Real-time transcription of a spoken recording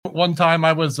One time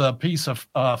I was a piece of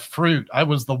fruit. I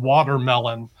was the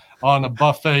watermelon on a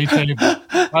buffet table.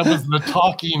 I was the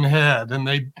talking head, and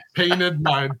they painted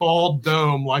my bald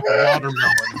dome like a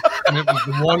watermelon. And it was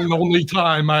the one and only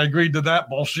time I agreed to that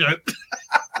bullshit.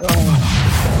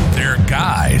 They're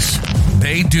guys.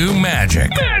 They do magic.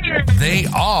 They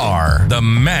are the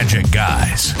Magic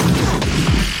Guys.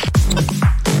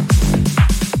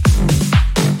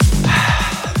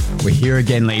 We're here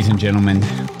again, ladies and gentlemen.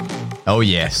 Oh,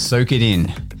 yes. Soak it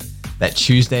in. That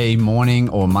Tuesday morning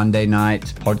or Monday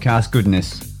night podcast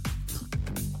goodness.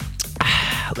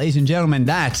 Ladies and gentlemen,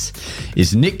 that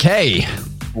is Nick K.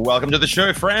 Welcome to the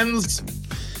show, friends.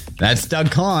 That's Doug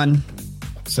Kahn.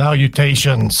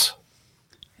 Salutations.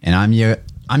 And I'm your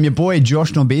boy,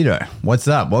 Josh Norbito. What's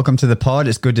up? Welcome to the pod.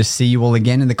 It's good to see you all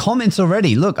again. In the comments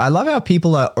already. Look, I love how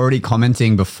people are already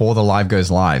commenting before the live goes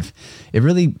live. It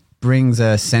really brings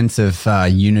a sense of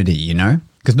unity, you know?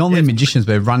 Because normally magicians,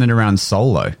 we're running around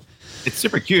solo. It's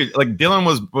super cute. Like Dylan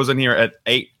was in here at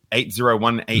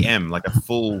 8:01 a.m. like a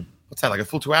full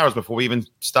 2 hours before we even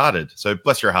started. So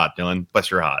bless your heart, Dylan. Bless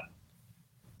your heart.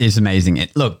 It's amazing.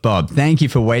 Look, Bob, thank you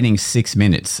for waiting 6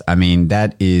 minutes. I mean,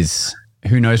 that is,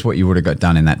 who knows what you would have got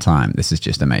done in that time. This is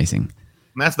just amazing.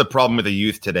 And that's the problem with the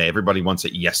youth today. Everybody wants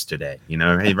it yesterday. You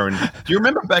know, everyone, do you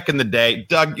remember back in the day,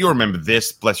 Doug, you remember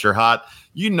this, bless your heart.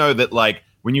 You know that like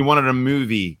when you wanted a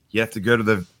movie, you have to go to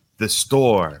the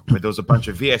store where there was a bunch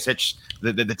of VHS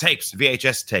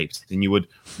tapes, and you would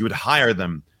hire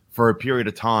them for a period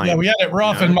of time. Yeah, we had it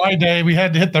rough in my day. We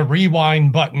had to hit the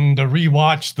rewind button to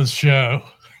rewatch the show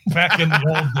back in the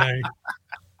old day.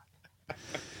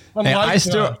 Hey,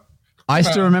 I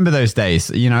still remember those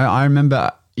days. You know, I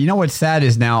remember. You know what's sad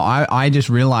is now I just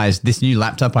realized this new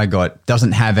laptop I got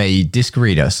doesn't have a disc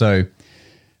reader, so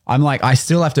I'm like, I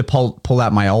still have to pull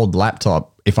out my old laptop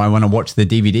if I want to watch the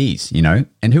DVDs, you know?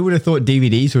 And who would have thought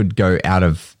DVDs would go out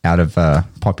of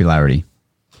popularity?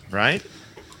 Right?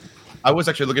 I was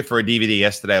actually looking for a DVD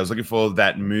yesterday. I was looking for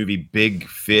that movie Big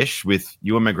Fish with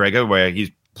Ewan McGregor, where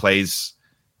he plays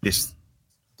this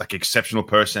like exceptional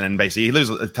person, and basically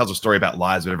he tells a story about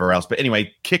lies, whatever else. But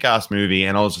anyway, kick-ass movie,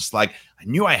 and I was just like, I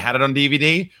knew I had it on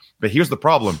DVD, but here's the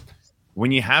problem.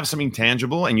 When you have something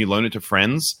tangible and you loan it to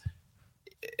friends,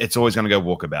 it's always going to go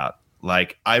walkabout.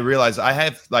 Like, I realize I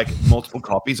have like multiple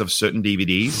copies of certain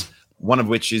DVDs, one of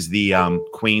which is the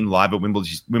Queen live at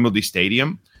Wimbledon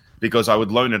Stadium, because I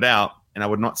would loan it out and I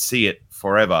would not see it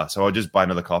forever. So I would just buy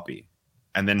another copy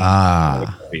and then another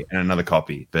copy and another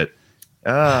copy. But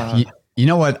you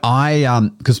know what?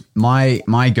 Because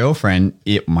my girlfriend,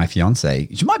 my fiance,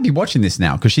 she might be watching this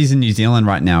now because she's in New Zealand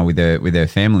right now with her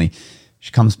family.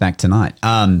 She comes back tonight.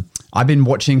 I've been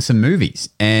watching some movies,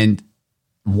 and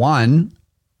one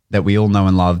that we all know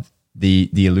and love, The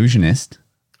Illusionist.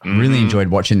 Really enjoyed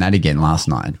watching that again last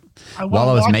night while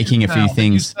I was making a few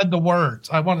things. You said the words.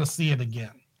 I want to see it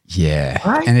again. Yeah,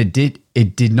 right? And it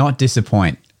did not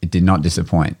disappoint. It did not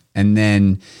disappoint. And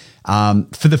then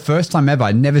for the first time ever,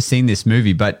 I'd never seen this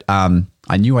movie, but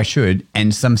I knew I should.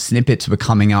 And some snippets were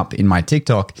coming up in my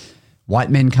TikTok. White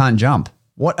Men Can't Jump.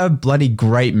 What a bloody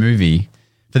great movie.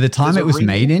 For the time it was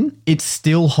made in, it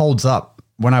still holds up.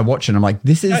 When I watch it, I'm like,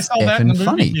 this is effing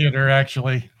funny. Movie theater,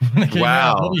 actually.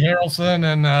 Wow. Woody Harrelson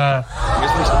and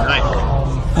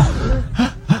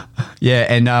yeah,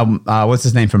 and what's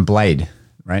his name from Blade,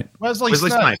 right? Wesley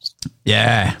Snipes.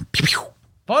 Yeah.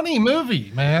 Funny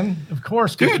movie, man. Of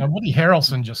course, dude. Woody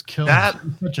Harrelson just killed that.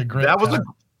 Such a great.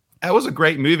 That was a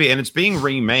great movie, and it's being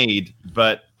remade.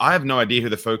 But I have no idea who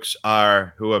the folks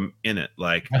are who are in it.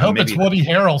 Like, I hope it's Woody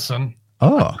Harrelson.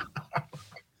 Oh.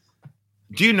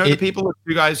 Do you know the people,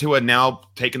 you guys who are now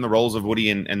taking the roles of Woody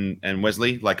and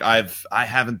Wesley? Like, I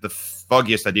haven't the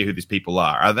foggiest idea who these people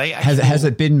are. Are they? Has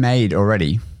it been made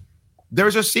already?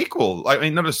 There's a sequel. I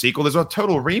mean, not a sequel. There's a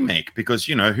total remake because,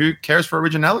 you know, who cares for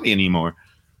originality anymore?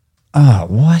 Oh,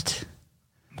 what?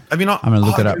 I mean, I'm going to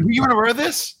look it up. Are you aware of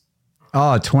this?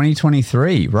 Oh,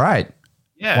 2023. Right.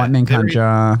 Yeah. White Men Can't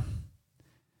Jump.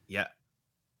 Yeah.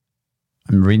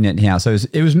 I'm reading it here. So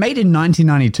it was made in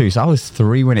 1992. So I was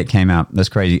 3 when it came out. That's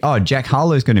crazy. Oh, Jack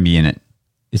Harlow's going to be in it.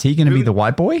 Is he going to be the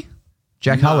white boy?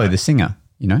 Jack Harlow, the singer,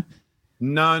 you know?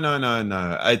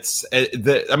 No. It's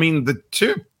the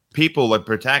two people, like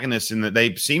protagonists, in that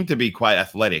they seem to be quite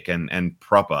athletic and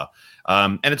proper.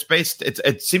 And it's based.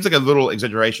 It seems like a little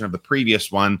exaggeration of the previous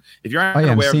one. If you're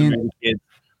unaware of the movie,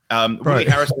 Woody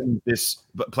Harrelson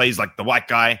plays like the white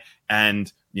guy,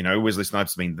 and you know Wesley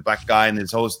Snipes being the black guy, and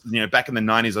there's always, you know, back in the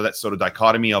 90s, of that sort of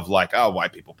dichotomy of like, oh,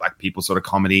 white people, black people sort of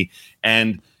comedy,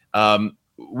 and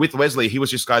with Wesley, he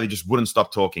was this guy that just wouldn't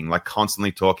stop talking, like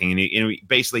constantly talking. And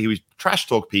he would trash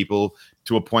talk people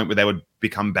to a point where they would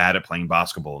become bad at playing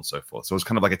basketball and so forth. So it was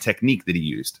kind of like a technique that he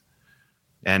used.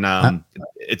 And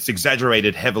it's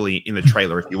exaggerated heavily in the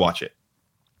trailer if you watch it.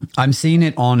 I'm seeing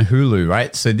it on Hulu,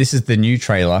 right? So this is the new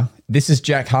trailer. This is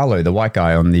Jack Harlow, the white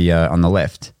guy on the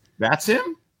left. That's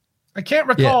him? I can't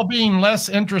recall being less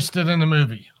interested in the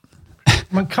movie. I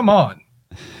mean, come on.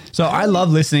 So I love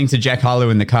listening to Jack Harlow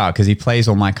in the car because he plays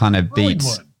all my kind of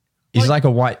beats. He's like a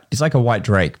white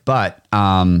Drake, but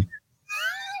I'll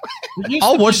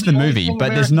watch the movie, but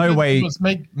there's no way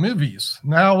make movies.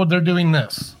 Now they're doing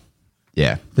this.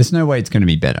 Yeah, there's no way it's going to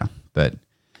be better. But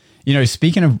you know,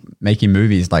 speaking of making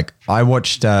movies, like I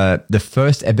watched the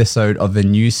first episode of the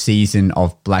new season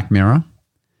of Black Mirror.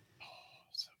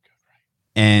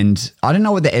 And I don't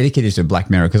know what the etiquette is with Black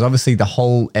Mirror because obviously the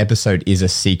whole episode is a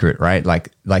secret, right?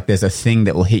 Like there's a thing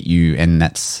that will hit you and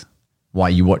that's why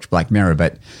you watch Black Mirror.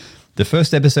 But the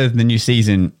first episode of the new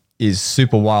season is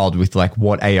super wild with like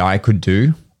what AI could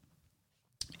do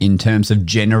in terms of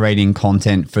generating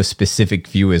content for specific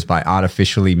viewers by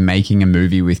artificially making a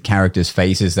movie with characters'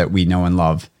 faces that we know and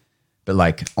love, but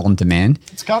like on demand.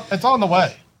 It's on the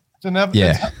way.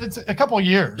 It's a couple of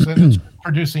years and it's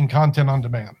producing content on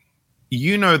demand.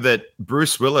 You know that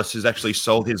Bruce Willis has actually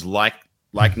sold his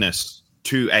likeness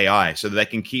to AI so that they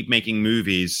can keep making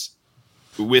movies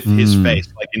with his face,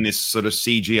 like in this sort of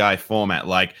CGI format.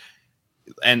 Like,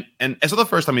 and it's not the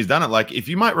first time he's done it. Like, if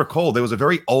you might recall, there was a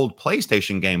very old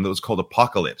PlayStation game that was called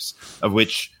Apocalypse, of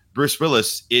which Bruce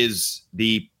Willis is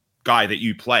the guy that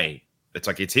you play.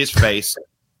 It's his face.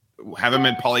 Have him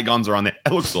in polygons or on there.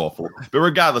 It looks awful. But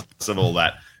regardless of all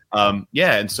that,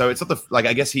 and so it's not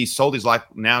I guess he sold his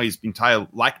his entire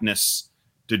likeness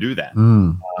to do that.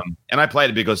 And I played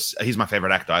it because he's my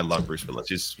favorite actor. I love Bruce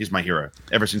Willis. He's my hero.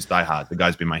 Ever since Die Hard, the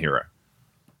guy's been my hero.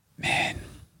 Man,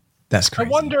 that's crazy.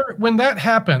 I wonder when that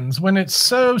happens, when it's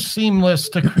so seamless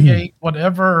to create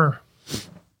whatever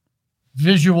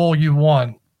visual you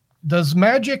want, does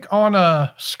magic on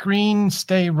a screen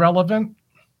stay relevant?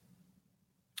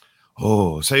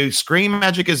 Oh, so screen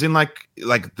magic is in like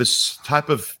this type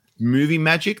of movie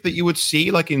magic that you would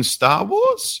see like in Star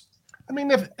Wars? I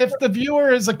mean, if the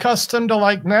viewer is accustomed to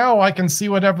like now I can see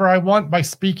whatever I want by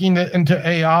speaking it into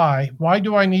AI, why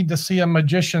do I need to see a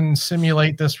magician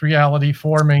simulate this reality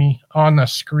for me on the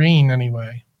screen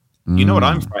anyway? You know what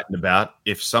I'm frightened about?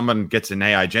 If someone gets an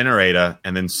AI generator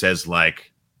and then says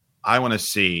like, I want to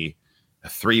see a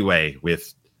 3-way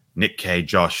with Nick Cage,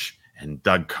 Josh, and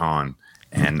Doug Kahn.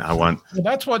 And I want... Well,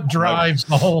 that's what drives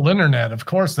the whole internet. Of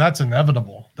course, that's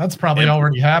inevitable. That's probably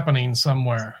already happening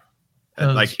somewhere.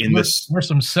 Like we're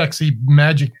some sexy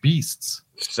magic beasts.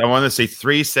 So I want to see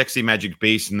 3 sexy magic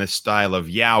beasts in the style of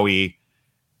Yowie.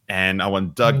 And I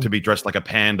want Doug to be dressed like a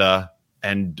panda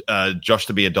and Josh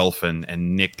to be a dolphin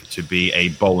and Nick to be a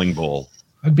bowling ball.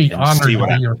 I'd be honored to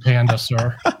be your panda,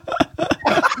 sir.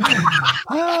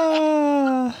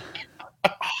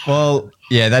 Well,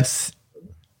 yeah, that's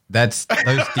those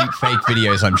deep fake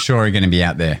videos I'm sure are going to be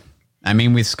out there. I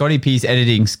mean, with Scotty P's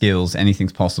editing skills,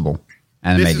 anything's possible.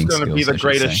 This is going to be the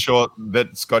greatest short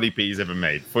that Scotty P's ever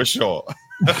made, for sure.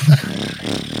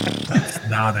 It's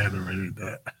not animated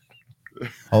that.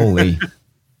 Holy.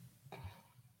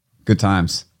 Good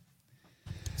times.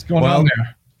 What's going on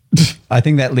there? I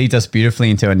think that leads us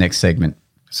beautifully into our next segment.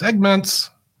 Segments.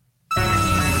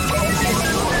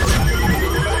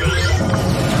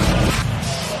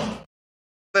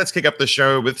 Let's kick up the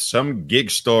show with some gig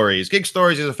stories. Gig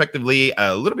stories is effectively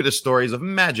a little bit of stories of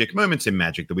magic, moments in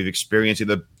magic that we've experienced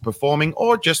either performing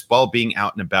or just while being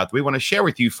out and about. We want to share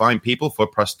with you fine people for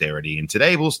posterity. And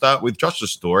today we'll start with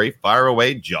Josh's story. Fire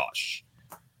away, Josh.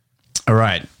 All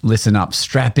right, listen up,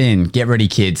 strap in, get ready,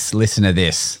 kids. Listen to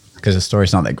this because the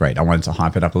story's not that great. I wanted to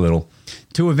hype it up a little.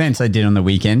 2 events I did on the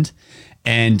weekend,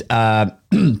 and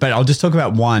but I'll just talk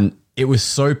about one. It was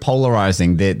so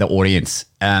polarizing, the audience.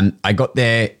 I got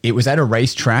there, it was at a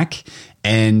racetrack,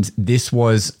 and this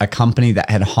was a company that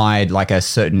had hired like a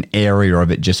certain area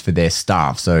of it just for their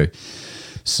staff. So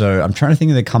I'm trying to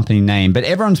think of the company name, but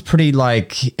everyone's pretty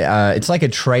like, it's like a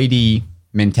tradie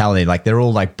mentality. Like they're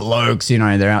all like blokes, you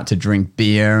know, they're out to drink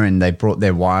beer and they brought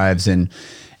their wives, and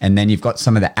then you've got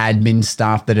some of the admin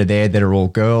staff that are there that are all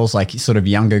girls, like sort of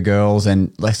younger girls.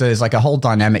 And like, so there's like a whole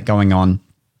dynamic going on.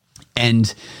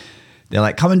 And they're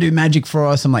like, come and do magic for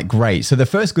us. I'm like, great. So the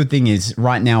first good thing is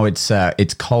right now it's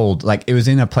cold. Like it was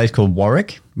in a place called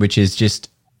Warwick, which is just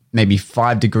maybe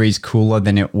 5 degrees cooler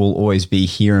than it will always be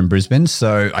here in Brisbane.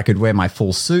 So I could wear my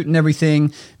full suit and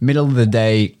everything, middle of the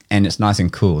day, and it's nice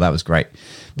and cool. That was great.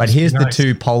 But here's the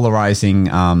 2 polarizing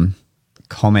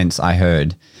comments I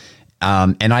heard,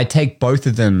 and I take both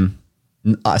of them.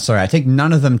 I take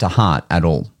none of them to heart at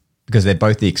all because they're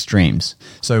both the extremes.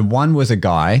 So one was a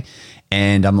guy,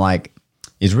 and I'm like,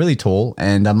 he's really tall,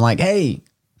 and I'm like, hey,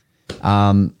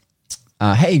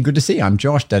 hey, good to see you. I'm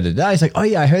Josh. Da da da. He's like, oh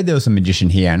yeah, I heard there was a magician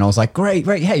here, and I was like, great.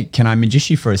 Hey, can I magic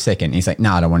you for a second? And he's like,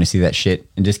 no, I don't want to see that shit,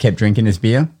 and just kept drinking his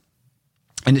beer.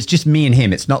 And it's just me and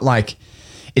him. It's not like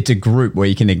it's a group where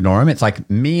you can ignore him. It's like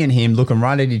me and him looking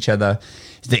right at each other.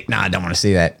 He's like, nah, I don't want to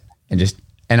see that.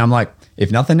 And I'm like,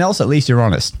 if nothing else, at least you're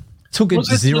honest. Took it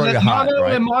zero to heart,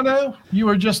 right? Mono? You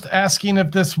were just asking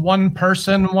if this one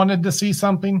person wanted to see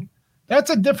something. That's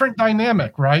a different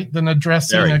dynamic, right? Than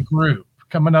addressing a group,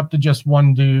 coming up to just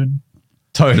one dude.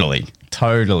 Totally.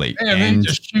 And they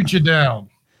just shoot you down.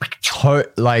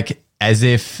 Like as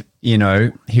if, you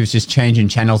know, he was just changing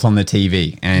channels on the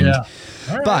TV. And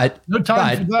right. But no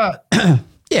time for that.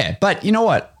 Yeah, but you know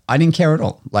what? I didn't care at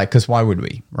all. Like, because why would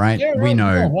we, right? Yeah, we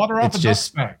know water off it's a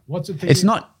just duck What's it? It's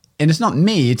not, and it's not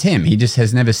me. It's him. He just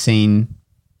has never seen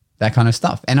that kind of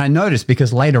stuff. And I noticed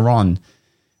because later on,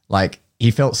 like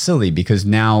he felt silly because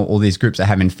now all these groups are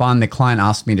having fun. The client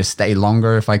asked me to stay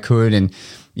longer if I could, and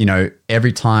you know,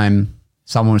 every time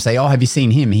someone would say, "Oh, have you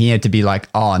seen him?" He had to be like,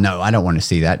 "Oh no, I don't want to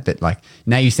see that." But like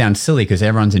now you sound silly because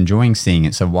everyone's enjoying seeing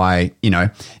it. So why, you know?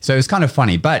 So it was kind of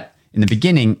funny, but. In the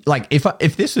beginning, like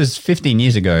if this was 15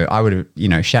 years ago, I would have, you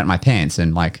know, shat my pants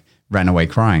and like ran away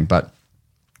crying. But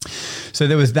so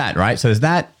there was that, right? So there's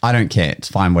that. I don't care. It's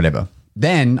fine, whatever.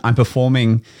 Then I'm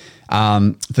performing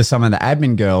for some of the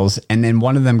admin girls, and then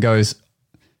one of them goes,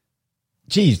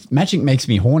 "Geez, magic makes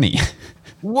me horny."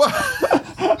 What?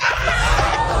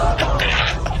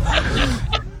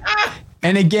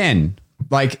 And again,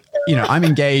 like. You know, I'm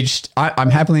engaged.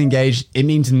 I'm happily engaged. It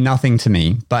means nothing to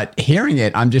me. But hearing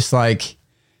it, I'm just like,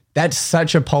 that's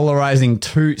such a polarizing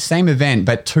same event,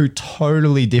 but two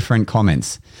totally different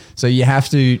comments. So you have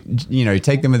to, you know,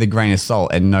 take them with a grain of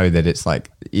salt and know that it's like,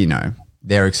 you know,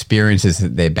 their experiences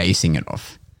that they're basing it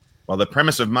off. Well, the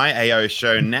premise of my AO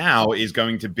show now is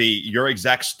going to be your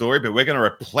exact story, but we're going to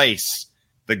replace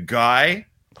the guy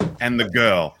and the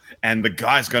girl. And the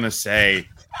guy's going to say,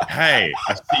 "Hey,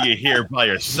 I see you here by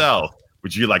yourself.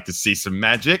 Would you like to see some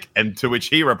magic?" And to which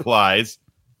he replies,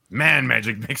 "Man,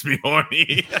 magic makes me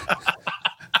horny."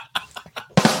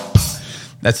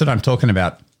 That's what I'm talking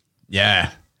about. Yeah.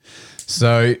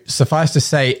 So suffice to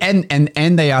say, and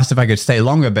they asked if I could stay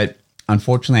longer, but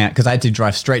unfortunately, because I had to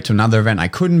drive straight to another event, I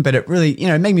couldn't. But it really, you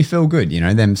know, it made me feel good. You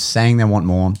know, them saying they want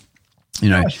more.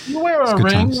 You know, you wear a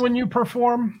ring times. when you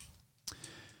perform.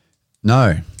 No,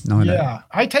 I don't. Yeah,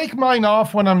 I take mine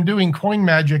off when I'm doing coin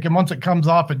magic, and once it comes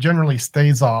off, it generally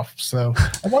stays off. So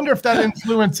I wonder if that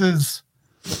influences,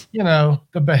 you know,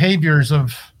 the behaviors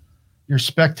of your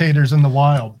spectators in the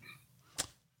wild.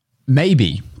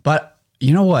 Maybe, but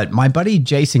you know what? My buddy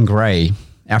Jason Gray,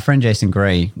 our friend Jason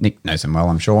Gray, Nick knows him well,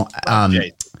 I'm sure.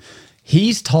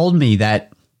 He's told me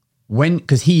that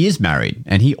because he is married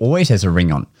and he always has a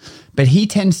ring on, but he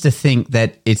tends to think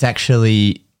that it's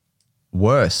actually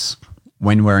worse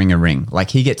when wearing a ring.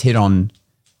 Like he gets hit on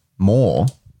more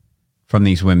from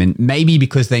these women, maybe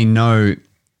because they know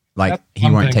like he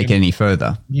won't take it any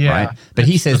further. Yeah. Right. But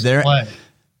he says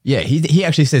he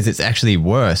actually says it's actually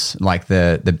worse, like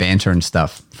the banter and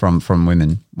stuff from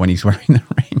women when he's wearing the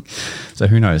ring. So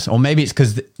who knows? Or maybe it's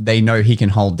because they know he can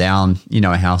hold down, you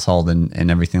know, a household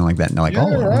and everything like that. And they're like, all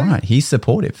right, he's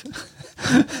supportive.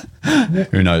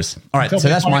 Who knows? All right. So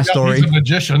that's my story. He's a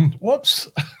magician. Whoops.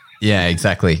 Yeah,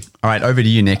 exactly. All right, over to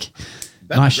you, Nick.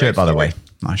 Nice shirt, by the way.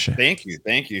 Nice shirt. Thank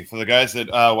you. For the guys that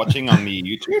are watching on the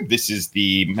YouTube, this is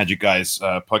the Magic Guys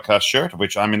podcast shirt, of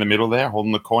which I'm in the middle there,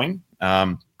 holding the coin.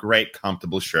 Great,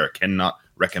 comfortable shirt. Cannot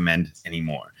recommend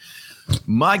anymore.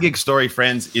 My gig story,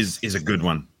 friends, is a good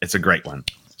one. It's a great one.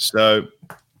 So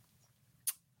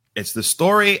it's the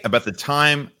story about the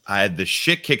time I had the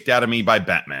shit kicked out of me by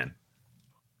Batman.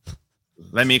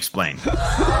 Let me explain. All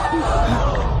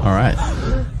right.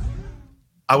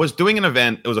 I was doing an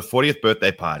event. It was a 40th birthday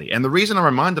party. And the reason I'm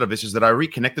reminded of this is that I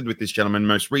reconnected with this gentleman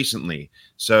most recently.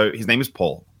 So his name is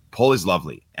Paul. Paul is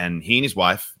lovely. And he and his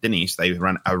wife, Denise, they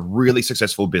run a really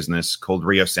successful business called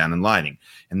Rio Sound and Lighting.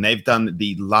 And they've done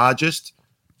the largest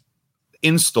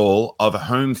install of a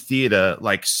home theater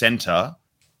like center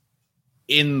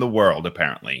in the world,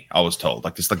 apparently, I was told.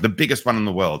 Like this, like the biggest one in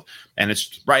the world. And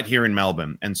it's right here in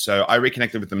Melbourne. And so I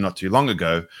reconnected with them not too long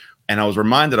ago. And I was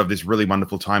reminded of this really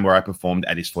wonderful time where I performed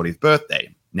at his 40th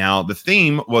birthday. Now, the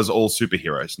theme was all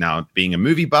superheroes. Now, being a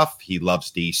movie buff, he loves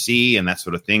DC and that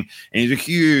sort of thing. And he's a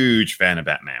huge fan of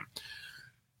Batman.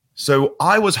 So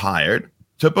I was hired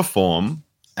to perform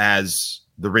as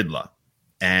the Riddler.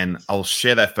 and I'll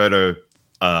share that photo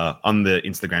on the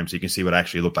Instagram so you can see what it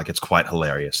actually looked like. It's quite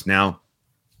hilarious. Now,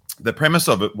 the premise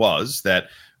of it was that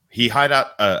he hired out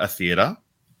a theater,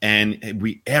 and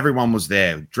everyone was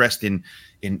there dressed in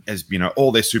as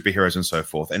all their superheroes and so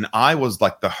forth. And I was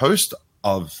like the host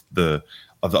of the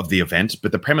event,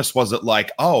 but the premise was that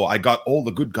like, oh, I got all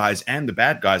the good guys and the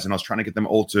bad guys, and I was trying to get them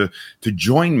all to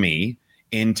join me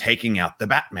in taking out the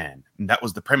Batman. And that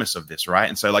was the premise of this, right?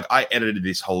 And so like I edited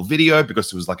this whole video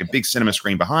because there was like a big cinema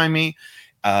screen behind me.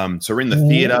 So we're in the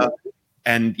theater,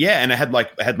 and I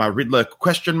had my Riddler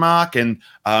question mark, and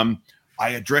I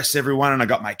address everyone, and I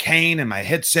got my cane and my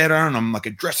headset on, and I'm like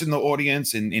addressing the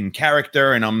audience in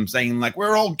character, and I'm saying like,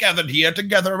 we're all gathered here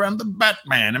together around the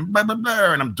Batman and blah, blah,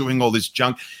 blah. And I'm doing all this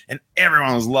junk, and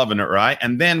everyone was loving it, right?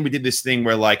 And then we did this thing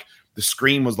where like the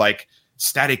screen was like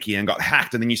staticky and got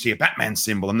hacked, and then you see a Batman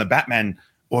symbol, and the Batman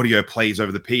audio plays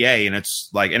over the PA, and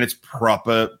it's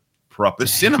proper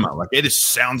cinema. Like it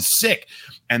just sounds sick.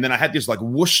 And then I had this like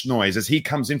whoosh noise as he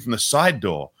comes in from the side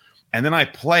door. And then I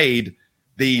played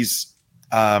these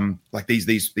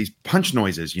these punch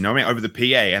noises, over the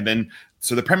PA. And then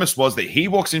so the premise was that he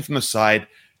walks in from the side,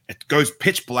 it goes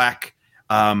pitch black.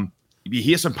 You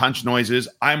hear some punch noises.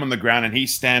 I'm on the ground, and he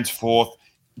stands forth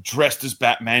dressed as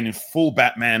Batman in full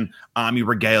Batman army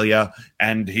regalia,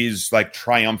 and he's like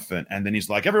triumphant, and then he's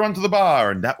like, everyone to the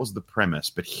bar, and that was the premise.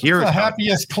 But here's the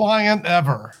happiest client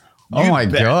ever. Oh my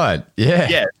God.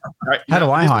 Yeah. Right. How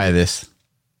do I hire this?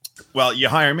 Well, you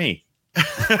hire me.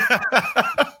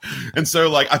 And so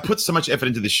like I put so much effort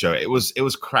into this show. It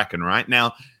was cracking. Right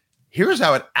now, here's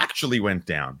how it actually went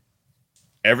down.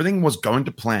 Everything was going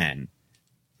to plan.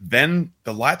 Then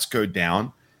the lights go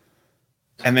down,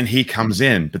 and then he comes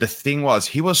in. But the thing was,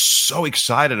 he was so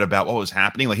excited about what was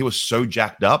happening. Like he was so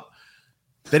jacked up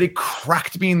that it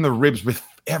cracked me in the ribs with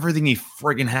everything he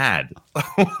friggin' had.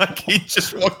 Like he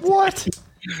just walked. What?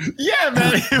 Yeah,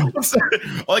 man. It was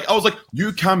like I was like,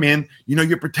 you come in,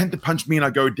 you pretend to punch me and I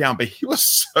go down. But he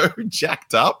was so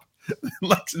jacked up,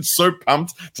 like so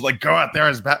pumped to like go out there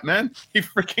as Batman. He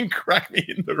freaking cracked me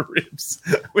in the ribs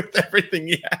with everything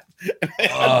he had.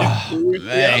 Mate.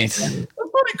 I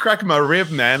thought he cracked my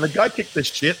rib, man. The guy kicked the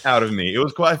shit out of me. It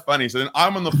was quite funny. So then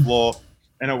I'm on the floor,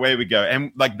 and away we go.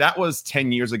 And like that was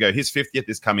 10 years ago. His 50th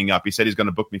is coming up. He said he's going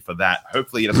to book me for that.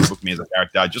 Hopefully he doesn't book me as a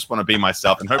character. I just want to be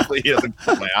myself, and hopefully he doesn't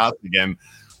kick my ass again.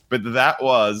 But that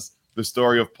was the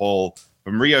story of Paul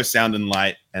from Rio Sound and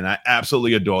Light, and I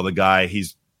absolutely adore the guy.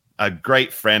 He's a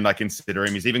great friend. I consider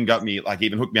him. He's even got me, like,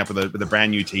 even hooked me up with a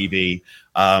brand new TV.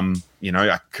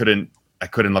 I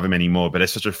couldn't love him anymore. But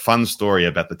it's such a fun story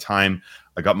about the time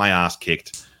I got my ass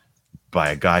kicked by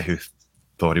a guy who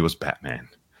thought he was Batman.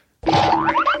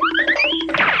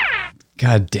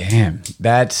 God damn.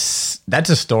 That's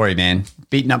a story, man.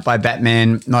 Beaten up by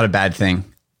Batman, not a bad thing.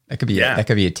 That could be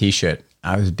a t-shirt.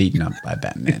 I was beaten up by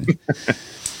Batman.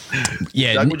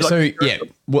 Yeah.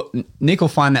 Well, Nick will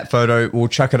find that photo. We'll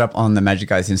chuck it up on the Magic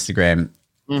Guys Instagram.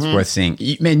 It's worth seeing.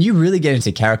 Man, you really get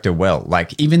into character well.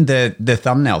 Like even the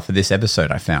thumbnail for this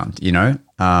episode I found,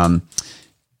 I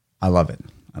love it.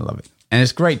 And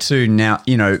it's great too now,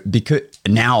 because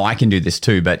now I can do this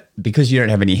too, but because you don't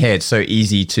have any hair, it's so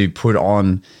easy to put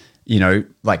on,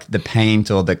 like the paint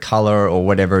or the color or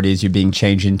whatever it is you're being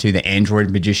changed into, the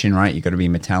Android magician, right? You got to be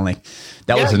metallic.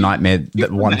 That was a nightmare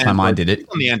that one time I did it.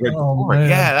 On the Android.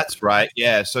 Yeah, that's right.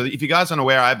 Yeah. So if you guys aren't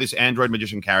aware, I have this Android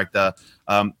magician character.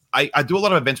 I do a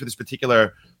lot of events with this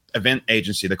particular event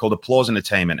agency. They're called Applause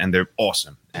Entertainment, and they're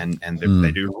awesome. And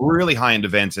they do really high-end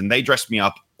events, and they dress me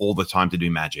up all the time to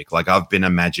do magic. Like I've been a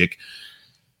magic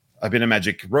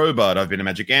robot. I've been a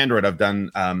magic android.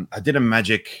 I did a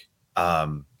magic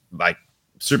like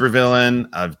supervillain.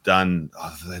 I've done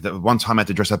one time I had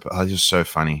to dress up. It was just so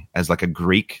funny as like a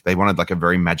Greek. They wanted like a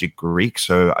very magic Greek,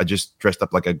 so I just dressed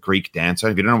up like a Greek dancer.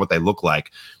 If you don't know what they look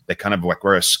like, they kind of like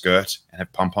wear a skirt and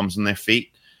have pom poms on their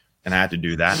feet, and I had to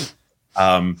do that.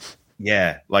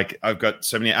 Yeah, like I've got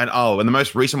so many. And the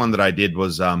most recent one that I did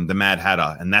was the Mad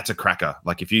Hatter, and that's a cracker.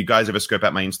 Like if you guys ever scope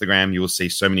out my Instagram, you will see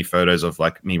so many photos of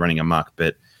like me running amok.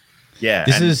 But yeah,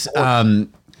 this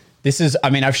is. I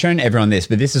mean, I've shown everyone this,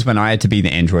 but this is when I had to be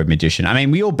the Android magician. I mean,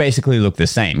 we all basically look the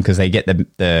same because they get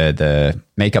the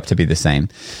makeup to be the same.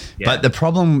 Yeah. But the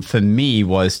problem for me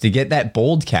was to get that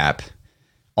bald cap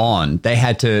on. They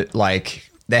had to like.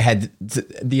 They had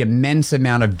the immense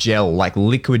amount of gel, like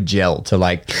liquid gel, to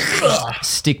like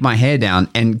stick my hair down,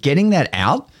 and getting that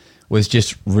out was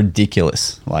just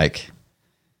ridiculous. Like,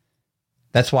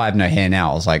 that's why I have no hair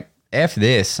now. I was like, F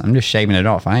this. I'm just shaving it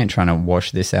off. I ain't trying to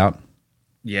wash this out.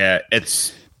 Yeah,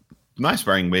 it's nice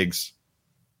wearing wigs.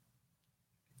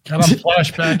 Kind of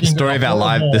flashbacking. Story of our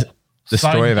life. the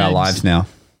story of our gigs. lives now.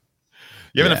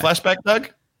 You having a flashback, Doug?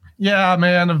 Yeah,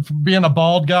 man, of being a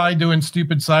bald guy doing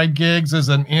stupid side gigs as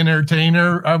an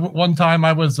entertainer. One time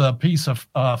I was a piece of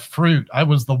fruit. I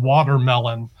was the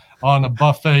watermelon on a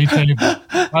buffet table.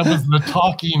 I was the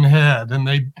talking head, and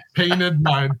they painted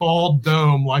my bald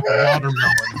dome like a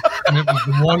watermelon. And it was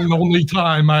the one and only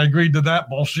time I agreed to that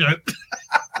bullshit.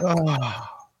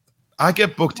 I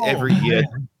get booked every year.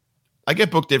 Man. I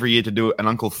get booked every year to do an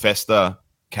Uncle Fester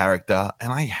character,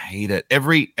 and I hate it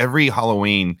every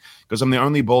Halloween because I'm the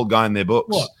only bald guy in their books.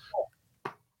 Look,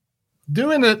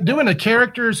 doing a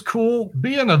character is cool.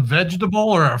 Being a vegetable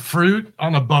or a fruit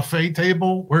on a buffet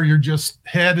table where your just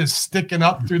head is sticking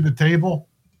up through the table,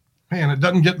 man, it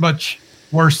doesn't get much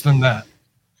worse than that.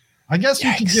 I guess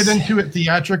you could get into it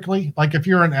theatrically. Like if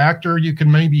you're an actor, you can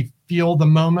maybe feel the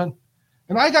moment.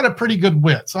 And I got a pretty good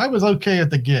wit, so I was okay at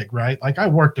the gig, right? Like I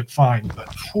worked it fine,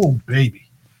 but oh baby,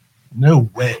 no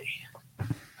way.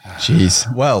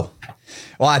 Jeez. Well,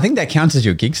 I think that counts as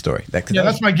your gig story. Yeah,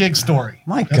 that's my gig story.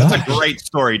 My That's God. a great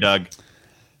story, Doug.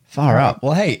 Far up.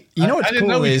 Well, hey, you know what's I didn't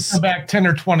cool know we is could go back 10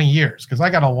 or 20 years because I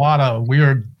got a lot of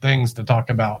weird things to talk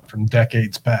about from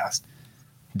decades past.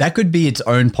 that could be its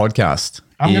own podcast.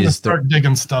 I'm going to is start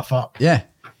digging stuff up. Yeah.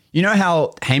 You know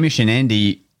how Hamish and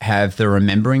Andy have the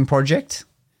Remembering Project,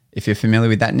 if you're familiar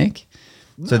with that, Nick?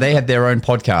 So they have their own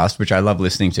podcast, which I love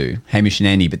listening to, Hamish and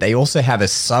Andy, but they also have a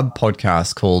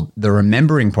sub-podcast called The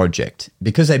Remembering Project.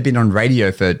 Because they've been on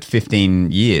radio for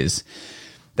 15 years,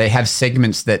 they have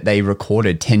segments that they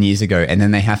recorded 10 years ago, and then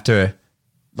they have to,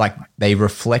 like, they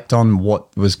reflect on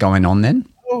what was going on then.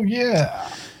 Oh, yeah.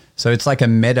 So it's like a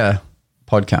meta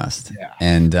podcast. Yeah.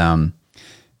 And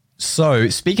so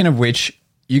speaking of which,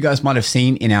 you guys might have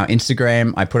seen in our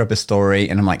Instagram, I put up a story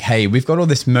and I'm like, hey, we've got all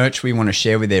this merch we want to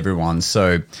share with everyone.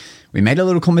 So we made a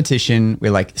little competition.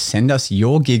 We're like, send us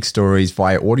your gig stories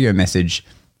via audio message.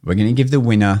 We're going to give the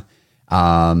winner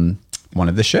one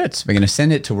of the shirts. We're going to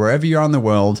send it to wherever you are in the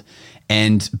world.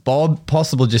 And Bob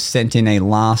Possible just sent in a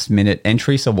last minute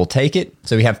entry, so we'll take it.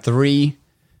 So we have 3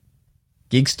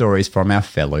 gig stories from our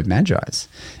fellow Magis.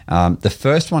 The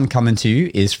first one coming to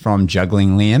you is from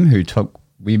Juggling Liam, who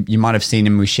you might have seen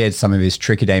him. We shared some of his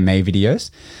Trick a Day May videos.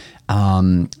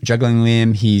 Juggling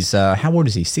Liam, he's, how old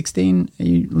is he? 16,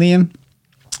 Liam?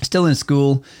 Still in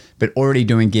school, but already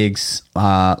doing gigs.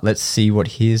 Let's see what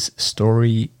his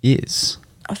story is.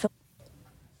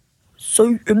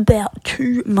 So about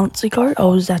 2 months ago, I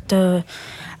was at the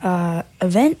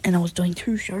event and I was doing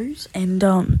 2 shows, and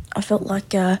I felt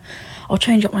like I'll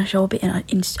change up my show a bit, and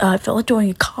I felt like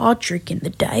doing a card trick in the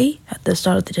day at the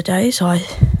start of the day, so I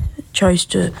chose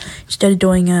to, instead of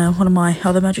doing one of my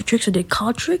other magic tricks, I did a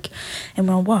card trick. And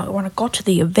when I got to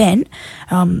the event,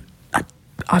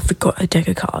 I forgot a deck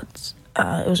of cards.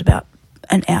 It was about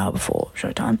an hour before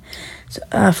showtime, so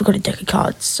I forgot a deck of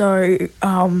cards. So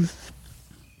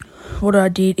what I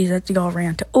did is I had to go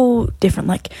around to all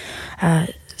different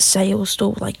sales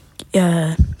stores,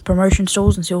 promotion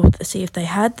stores, and see if they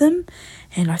had them.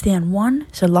 And I found one,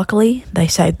 so luckily they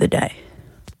saved the day.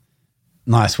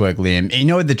 Nice work, Liam. You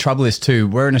know what the trouble is too?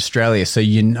 We're in Australia, so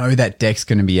you know that deck's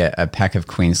going to be a pack of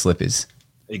Queen slippers.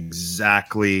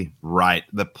 Exactly right.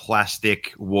 The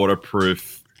plastic,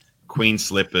 waterproof Queen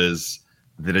slippers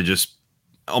that are just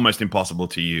almost impossible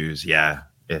to use. Yeah.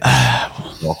 It's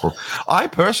awful. I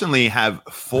personally have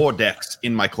 4 decks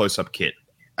in my close-up kit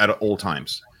at all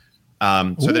times.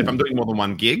 So that if I'm doing more than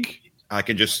one gig, I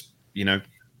can just,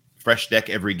 fresh deck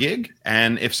every gig.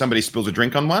 And if somebody spills a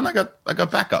drink on one, I got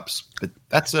backups. But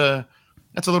that's a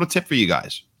little tip for you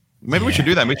guys. Maybe we should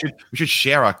do that. We should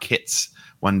share our kits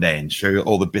one day and show you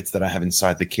all the bits that I have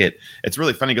inside the kit. It's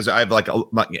really funny because I have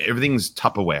everything's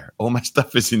Tupperware. All my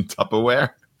stuff is in Tupperware.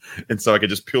 And so I could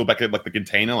just peel back the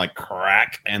container,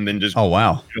 crack, and then just fill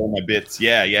my bits.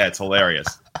 Yeah, it's hilarious.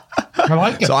 I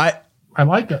like it. So I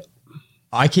like it.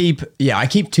 I keep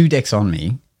 2 decks on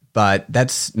me, but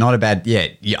that's not a bad. Yeah,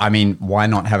 I mean, why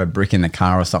not have a brick in the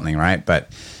car or something, right?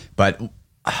 But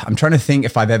I'm trying to think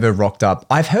if I've ever rocked up.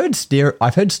 I've heard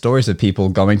stories of people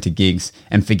going to gigs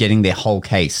and forgetting their whole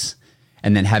case,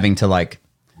 and then having to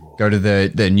go to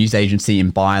the news agency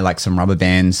and buy some rubber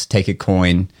bands, take a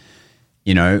coin.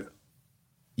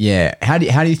 Yeah. How do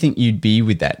you think you'd be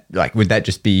with that? Would that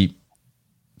just be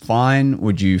fine?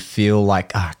 Would you feel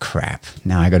like, crap,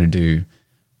 now I got to do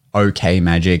okay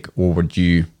magic, or would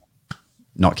you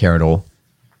not care at all?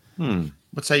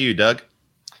 What say you, Doug?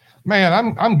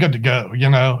 Man, I'm good to go.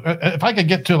 If I could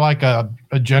get to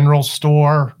a general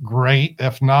store, great.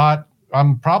 If not,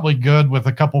 I'm probably good with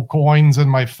a couple coins in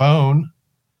my phone.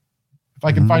 If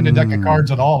I can find a deck of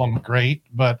cards at all, I'm great.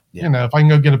 But if I can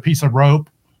go get a piece of rope,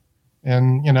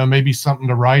 and maybe something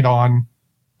to write on.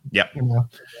 Yep.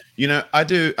 I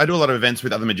do a lot of events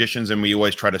with other magicians, and we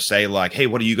always try to say like, hey,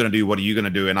 what are you going to do? What are you going to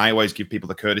do? And I always give people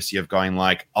the courtesy of going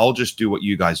like, I'll just do what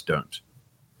you guys don't,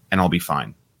 and I'll be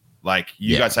fine. Like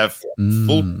you guys have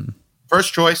full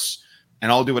first choice,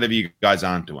 and I'll do whatever you guys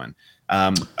aren't doing.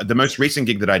 The most recent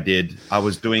gig that I did, I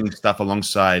was doing stuff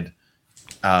alongside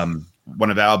one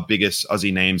of our biggest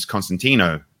Aussie names,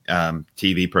 Constantino,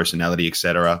 TV personality,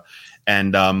 etc.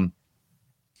 And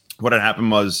what had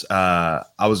happened was I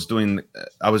was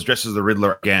dressed as the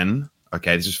Riddler again.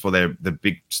 Okay, this is for the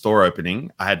big store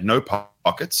opening. I had no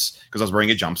pockets because I was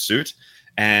wearing a jumpsuit,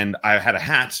 and I had a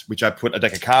hat which I put a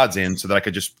deck of cards in so that I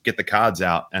could just get the cards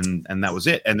out, and that was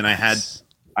it. And then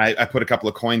I put a couple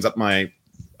of coins up my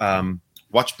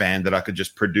watch band that I could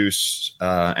just produce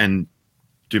and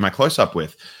do my close up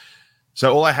with.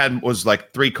 So all I had was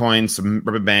like 3 coins, some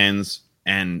rubber bands,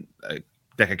 and a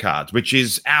deck of cards, which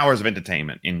is hours of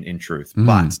entertainment in truth.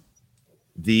 But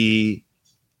the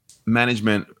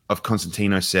management of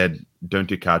Constantino said, don't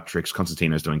do card tricks.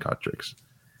 Constantino's doing card tricks.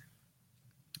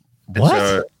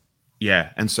 What?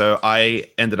 And so I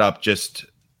ended up just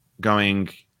going,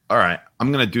 all right,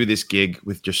 I'm going to do this gig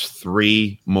with just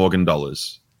 3 Morgan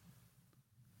dollars.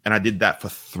 And I did that for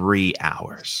 3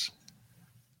 hours.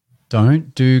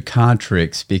 Don't do card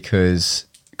tricks because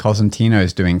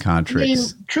Cosentino's doing card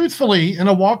tricks. Truthfully, in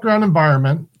a walk around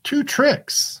environment, 2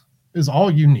 tricks is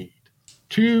all you need.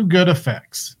 2 good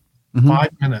effects. 5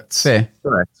 minutes. Fair.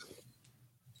 Correct.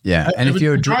 Yeah. And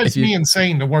it drives me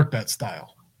insane to work that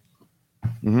style.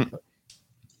 Wow,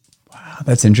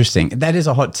 that's interesting. That is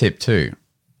a hot tip too.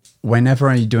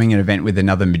 Whenever you're doing an event with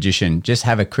another magician, just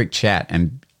have a quick chat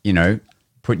and,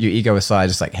 put your ego aside.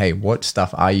 It's like, hey, what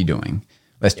stuff are you doing?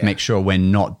 Let's make sure we're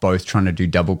not both trying to do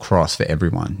double cross for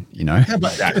everyone, Yeah,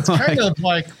 but it's kind of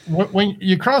like when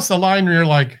you cross the line where you're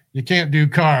like, you can't do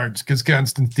cards because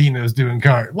Constantino's doing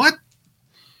cards. What?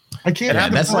 I can't. Yeah,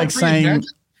 that's like saying,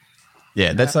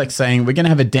 that's like saying we're going to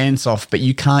have a dance off, but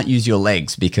you can't use your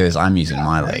legs because I'm using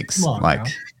my legs.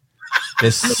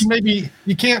 This. Maybe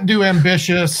you can't do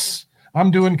ambitious. I'm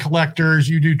doing collectors.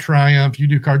 You do triumph. You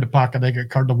do card to pocket. I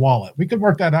get card to wallet. We could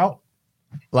work that out.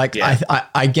 Like,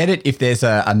 I get it if there's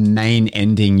a main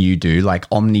ending you do, like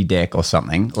Omni deck or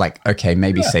something. Like, okay,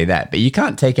 maybe say that. But you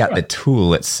can't take out the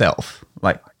tool itself.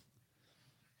 Like,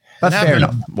 that's fair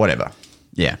enough. Whatever.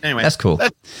 Yeah, anyway, that's cool.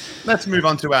 Let's move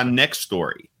on to our next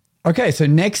story. Okay, so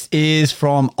next is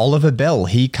from Oliver Bell.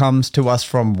 He comes to us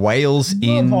from Wales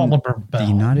in the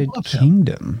United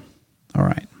Kingdom. All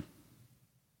right.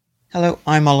 Hello,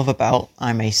 I'm Oliver Bell.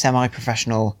 I'm a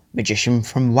semi-professional magician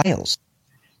from Wales.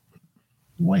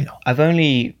 I've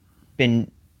only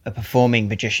been a performing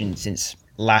magician since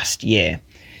last year,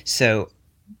 so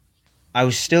I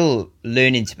was still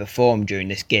learning to perform during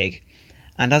this gig.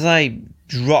 And as I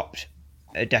dropped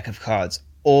a deck of cards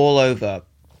all over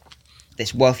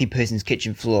this wealthy person's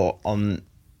kitchen floor on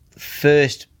the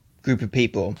first group of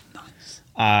people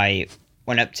I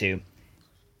went up to,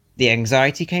 the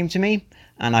anxiety came to me,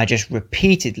 and I just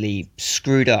repeatedly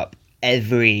screwed up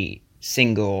every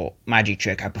single magic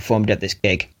trick I performed at this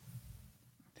gig.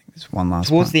 I think there's one last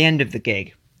Towards the end of the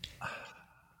gig,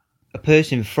 a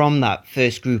person from that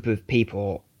first group of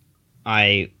people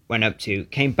I went up to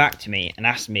came back to me and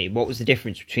asked me what was the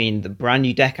difference between the brand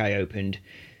new deck I opened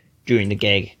during the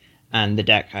gig and the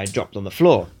deck I dropped on the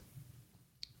floor.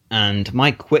 And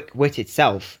my quick-witted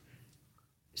self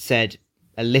said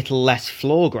a little less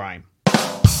floor grime.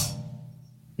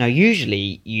 Now,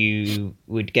 usually you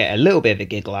would get a little bit of a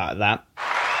giggle out of that.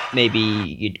 Maybe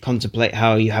you'd contemplate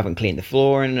how you haven't cleaned the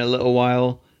floor in a little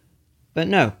while. But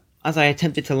no, as I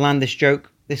attempted to land this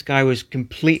joke, this guy was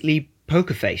completely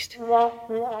poker-faced.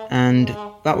 And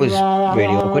that was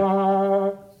really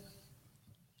awkward.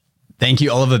 Thank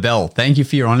you, Oliver Bell. Thank you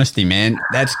for your honesty, man.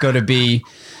 That's got to be,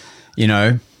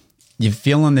 you're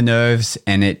feeling the nerves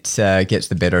and it gets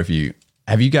the better of you.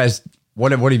 Have you guys...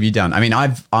 What have you done? I mean,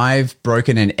 I've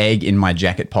broken an egg in my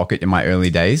jacket pocket in my early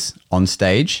days on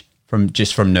stage from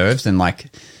nerves and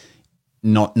like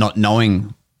not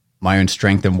knowing my own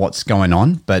strength and what's going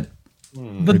on. But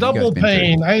the double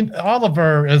pain.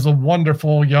 Oliver is a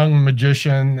wonderful young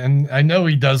magician, and I know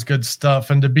he does good stuff.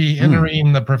 And to be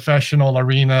entering the professional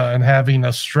arena and having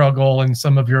a struggle in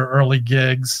some of your early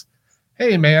gigs,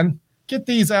 hey man, get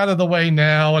these out of the way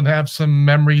now and have some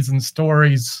memories and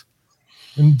stories.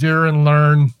 Endure and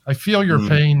learn. I feel your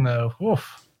pain, though.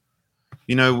 Oof.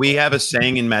 We have a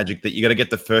saying in magic that you got to get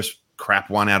the first crap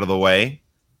one out of the way.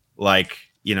 Like,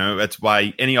 that's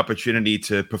why any opportunity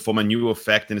to perform a new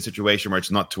effect in a situation where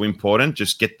it's not too important,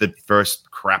 just get the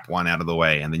first crap one out of the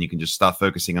way, and then you can just start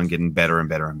focusing on getting better and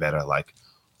better and better, like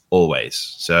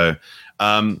always. So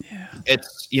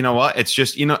it's, it's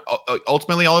just,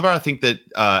 ultimately, Oliver, I think that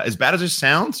as bad as it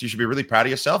sounds, you should be really proud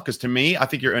of yourself, because to me, I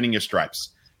think you're earning your stripes.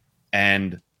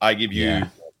 And I give you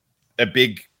a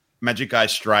big Magic Guy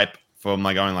stripe for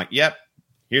my going like, yep,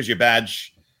 here's your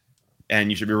badge. And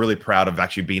you should be really proud of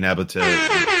actually being able to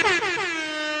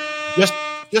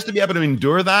just to be able to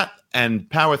endure that and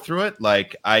power through it.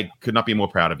 Like, I could not be more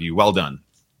proud of you. Well done.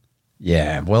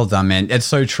 Yeah, well done, man. It's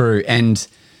so true. And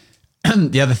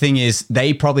the other thing is,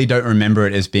 they probably don't remember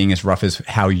it as being as rough as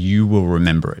how you will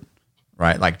remember it,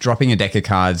 right? Like dropping a deck of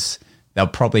cards, they'll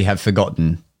probably have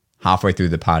forgotten halfway through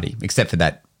the party, except for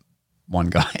that one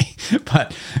guy.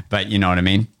 but you know what I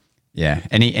mean? Yeah.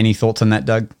 Any thoughts on that,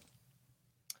 Doug?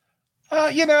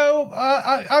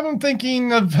 I'm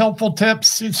thinking of helpful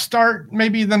tips. You start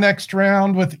maybe the next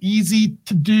round with easy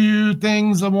to do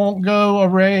things that won't go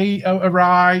awry,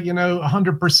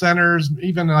 100%ers,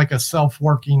 even like a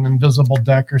self-working invisible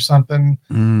deck or something.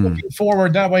 Looking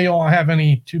forward, that way you won't have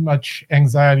too much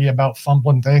anxiety about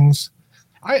fumbling things.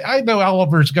 I know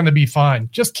Oliver's going to be fine.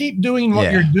 Just keep doing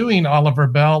what you're doing, Oliver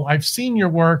Bell. I've seen your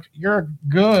work. You're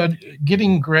good,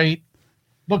 getting great.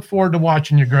 Look forward to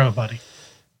watching you grow, buddy.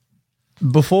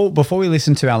 Before we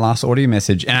listen to our last audio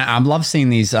message, and I love seeing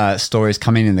these stories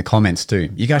come in the comments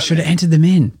too. You guys should have entered them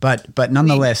in, but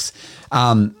nonetheless,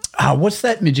 what's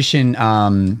that magician?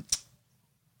 Oh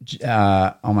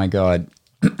my God,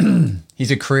 he's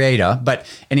a creator. But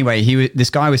anyway, this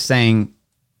guy was saying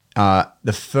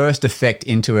the first effect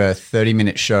into a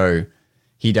 30-minute show,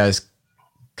 he does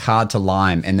card to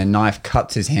lime, and the knife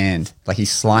cuts his hand, like he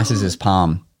slices his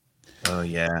palm. Oh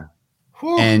yeah.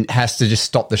 And has to just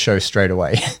stop the show straight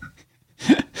away.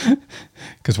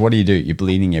 Because what do? You're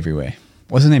bleeding everywhere.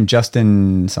 What's his name?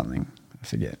 Justin something. I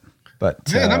forget. But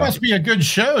yeah, that must be a good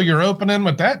show. You're opening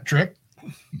with that trick.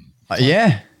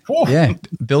 Yeah.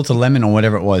 Built a lemon or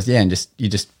whatever it was. Yeah, and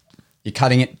you're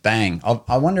cutting it. Bang.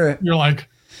 I wonder. You're like,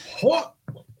 what?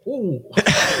 Oh.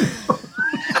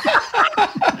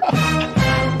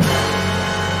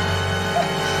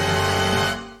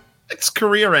 It's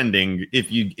career ending if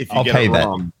you get pay it that.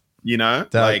 wrong.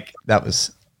 That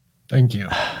was. Thank you.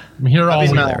 I'm here all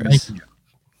week. Thank you.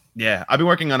 Yeah, I've been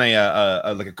working on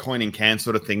a coin and can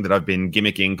sort of thing that I've been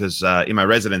gimmicking, because in my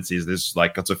residencies there's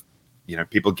like lots of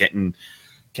people getting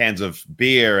cans of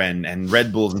beer and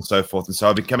Red Bulls and so forth, and so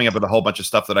I've been coming up with a whole bunch of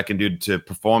stuff that I can do to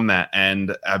perform that.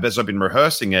 And as I've been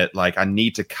rehearsing it, like I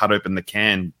need to cut open the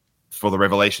can for the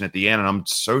revelation at the end, and I'm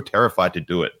so terrified to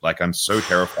do it. Like I'm so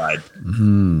terrified.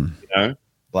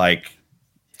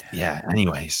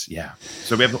 Anyways, yeah.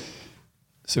 So we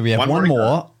have one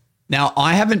more. Now,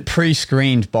 I haven't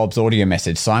pre-screened Bob's audio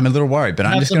message, so I'm a little worried, but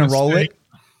I'm just going to roll it.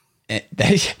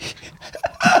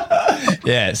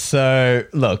 Yeah, so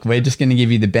look, we're just going to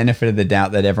give you the benefit of the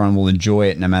doubt that everyone will enjoy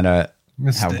it no matter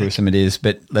how gruesome it is,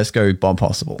 but let's go Bob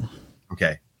Possible.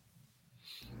 Okay.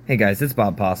 Hey guys, it's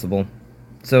Bob Possible.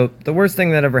 So the worst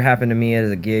thing that ever happened to me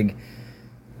at a gig,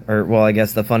 I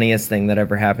guess the funniest thing that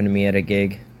ever happened to me at a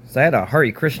gig, so I had a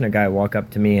Hare Krishna guy walk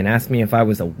up to me and ask me if I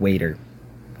was a waiter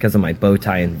because of my bow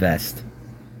tie and vest.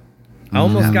 I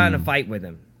almost got in a fight with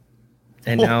him.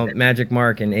 And now Magic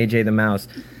Mark and AJ the Mouse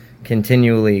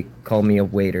continually call me a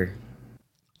waiter.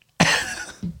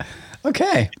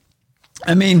 Okay.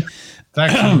 I mean, it's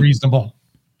actually reasonable.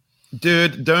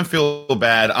 Dude, don't feel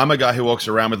bad. I'm a guy who walks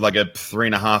around with like a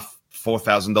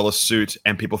 $3,500-$4,000 suit,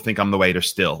 and people think I'm the waiter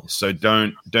still. So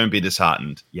don't be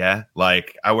disheartened. Yeah,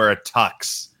 like I wear a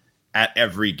tux at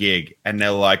every gig, and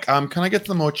they're like, "Can I get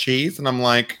some more cheese?" And I'm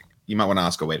like, "You might want to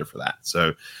ask a waiter for that."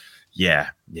 So, yeah,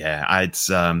 it's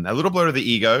a little blow to the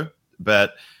ego,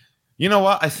 but you know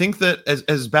what? I think that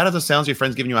as bad as it sounds, your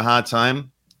friends giving you a hard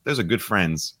time, those are good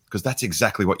friends, because that's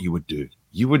exactly what you would do.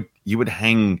 You would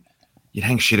hang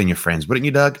shit on your friends, wouldn't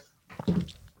you, Doug?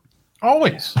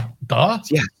 Always. Duh.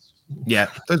 Yeah.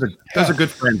 Those are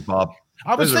good friends, Bob.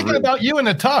 I was thinking about you in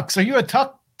a tux. Are you a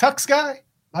tux guy?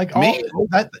 Like me?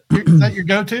 That your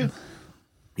go-to?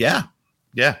 Yeah,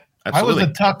 absolutely. I was a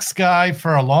tux guy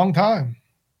for a long time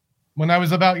when I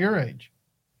was about your age.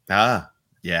 Yeah.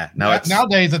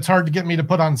 Nowadays it's hard to get me to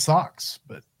put on socks,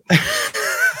 but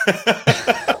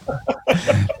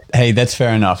hey, that's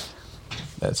fair enough.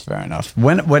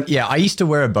 When I used to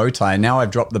wear a bow tie. Now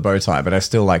I've dropped the bow tie, but I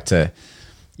still like to,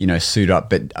 suit up.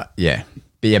 But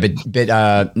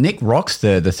Nick rocks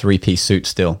the 3-piece suit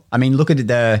still. I mean, look at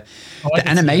the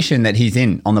animation that he's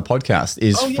in on the podcast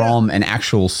is from an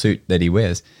actual suit that he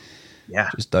wears. Yeah,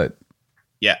 just dope.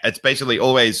 Yeah, it's basically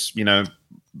always,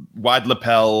 wide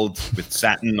lapelled with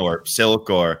satin or silk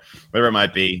or whatever it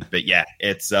might be. But yeah,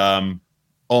 it's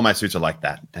all my suits are like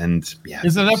that. And yeah.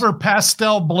 Is it ever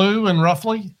pastel blue and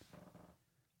roughly?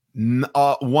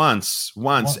 Once.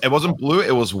 It wasn't blue,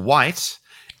 it was white.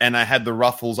 And I had the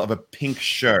ruffles of a pink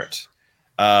shirt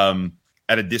at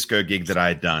a disco gig that I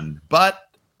had done. But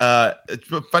it's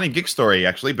a funny gig story,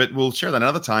 actually, but we'll share that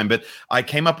another time. But I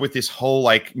came up with this whole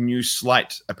new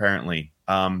slight, apparently,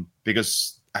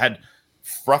 because I had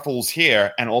ruffles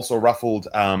here and also ruffled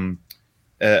around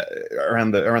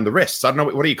the wrists. I don't know,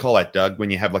 what do you call that, Doug,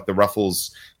 when you have the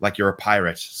ruffles like you're a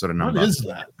pirate sort of number? What is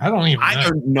that? I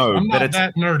don't know. I'm not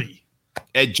that nerdy.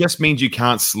 It just means you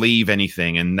can't sleeve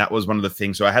anything, and that was one of the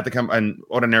things. So I had to come, and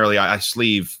ordinarily I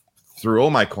sleeve through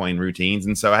all my coin routines,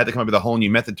 and so I had to come up with a whole new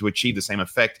method to achieve the same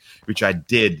effect, which I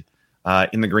did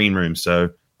in the green room. So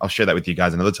I'll share that with you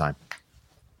guys another time.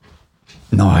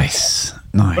 Nice.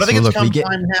 But I think it's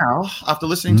time now, after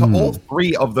listening to all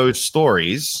three of those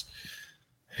stories,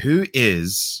 who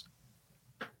is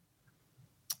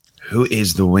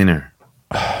the winner?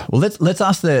 Well,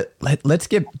 let's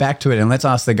get back to it, and let's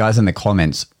ask the guys in the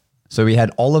comments. So we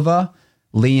had Oliver,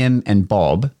 Liam, and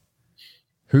Bob.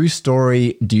 Whose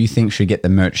story do you think should get the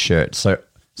merch shirt? So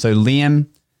Liam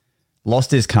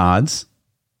lost his cards.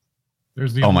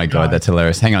 Oh my God, that's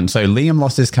hilarious. Hang on. So Liam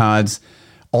lost his cards,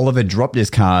 Oliver dropped his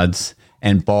cards,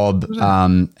 and Bob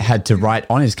had to write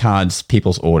on his cards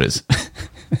people's orders.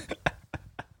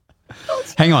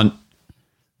 Hang on.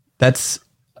 I'm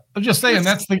just saying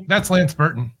that's Lance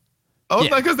Burton. Oh,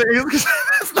 yeah.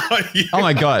 That's not you. Oh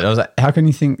my God. I was like, how can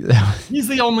you think he's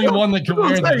the only one that can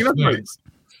wear those things?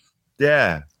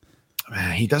 Yeah.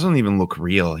 Man, he doesn't even look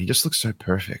real. He just looks so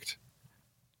perfect.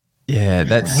 Yeah,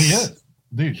 that's... He is.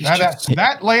 Dude,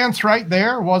 that Lance right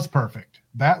there was perfect.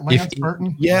 That Lance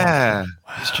Burton. Yeah.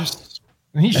 It's just...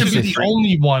 And he should be the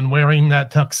only one wearing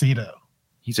that tuxedo.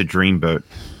 He's a dreamboat.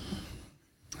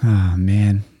 Oh,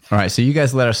 man. All right, so you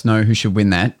guys let us know who should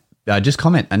win that. Just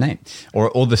comment a name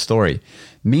or the story.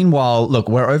 Meanwhile, look,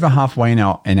 we're over halfway in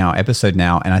our episode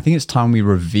now, and I think it's time we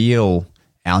reveal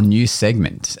our new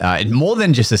segment. More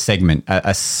than just a segment,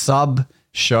 a sub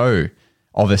show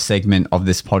of a segment of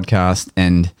this podcast.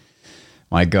 And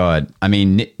my God, I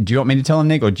mean, do you want me to tell them,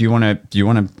 Nick, or do you want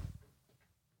to?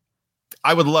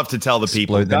 I would love to tell the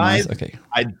people, guys. Okay.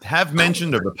 I have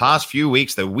mentioned over the past few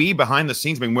weeks that we behind the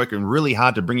scenes have been working really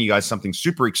hard to bring you guys something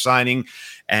super exciting,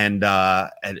 and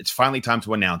it's finally time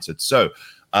to announce it. So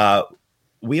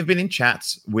we have been in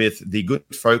chats with the good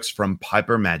folks from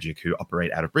Piper Magic, who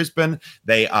operate out of Brisbane.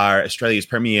 They are Australia's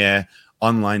premier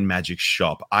online magic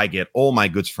shop. I get all my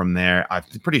goods from there. I'm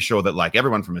pretty sure that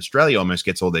everyone from Australia almost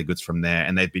gets all their goods from there,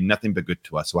 and they've been nothing but good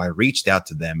to us. So I reached out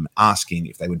to them asking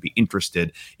if they would be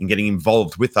interested in getting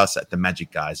involved with us at the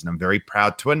Magic Guys. And I'm very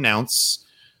proud to announce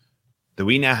that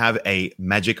we now have a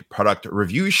magic product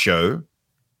review show.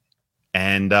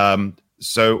 And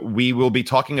so we will be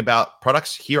talking about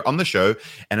products here on the show.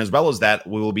 And as well as that,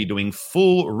 we will be doing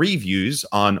full reviews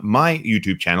on my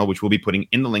YouTube channel, which we'll be putting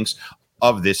in the links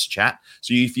of this chat.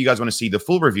 So if you guys want to see the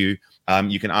full review,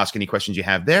 you can ask any questions you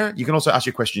have there. You can also ask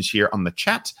your questions here on the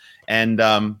chat. And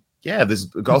there's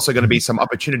also going to be some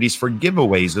opportunities for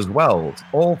giveaways as well.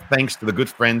 All thanks to the good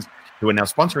friends who are now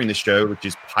sponsoring the show, which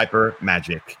is Piper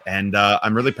Magic. And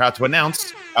I'm really proud to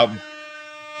announce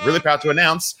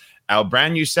our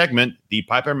brand new segment, the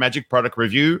Piper Magic Product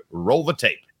Review. Roll the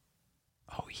tape.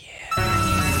 Oh, yeah.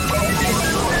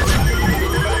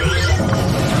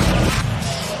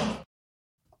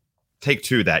 Take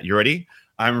two that. You ready?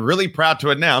 I'm really proud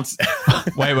to announce.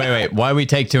 Wait. Why are we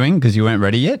take twoing? Because you weren't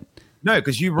ready yet? No,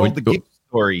 because you rolled the gift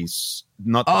stories.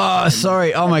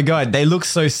 Sorry. Oh my God. They look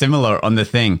so similar on the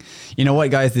thing. You know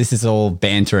what, guys? This is all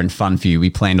banter and fun for you.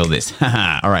 We planned all this.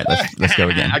 All right, let's go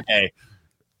again. Okay.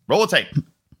 Roll the tape.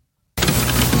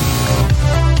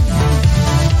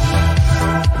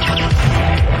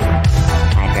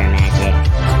 Piper Magic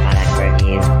Product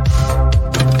Review.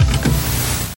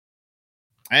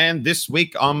 And this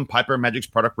week on Piper Magic's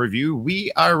Product Review,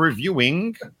 we are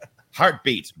reviewing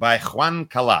Heartbeat by Juan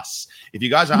Calas. If you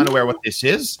guys are unaware what this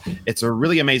is, it's a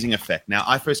really amazing effect. Now,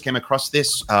 I first came across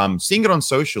this, seeing it on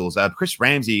socials. Chris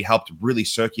Ramsey helped really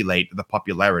circulate the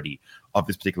popularity of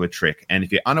this particular trick. And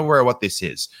if you're unaware of what this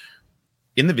is,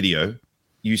 in the video,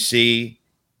 you see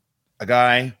a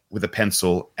guy with a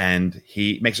pencil, and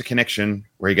he makes a connection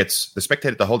where he gets the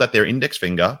spectator to hold out their index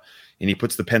finger, and he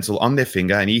puts the pencil on their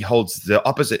finger, and he holds the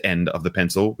opposite end of the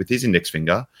pencil with his index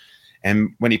finger. And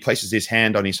when he places his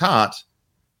hand on his heart,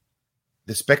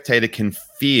 the spectator can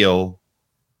feel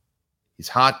his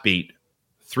heartbeat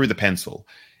through the pencil.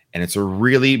 and it's a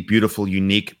really beautiful,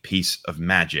 unique piece of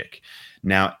magic.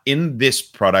 Now, in this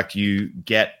product, you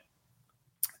get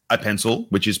a pencil,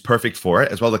 which is perfect for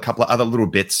it, as well as a couple of other little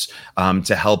bits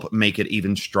to help make it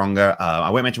even stronger. I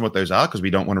won't mention what those are because we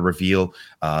don't want to reveal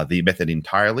the method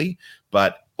entirely.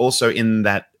 But also in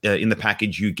that in the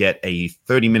package, you get a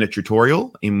 30-minute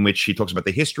tutorial in which he talks about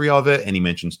the history of it, and he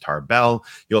mentions Tarbell.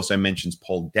 He also mentions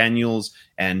Paul Daniels,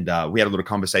 and we had a little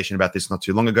conversation about this not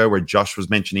too long ago, where Josh was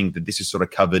mentioning that this is sort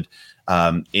of covered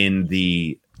in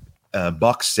the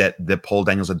box set that Paul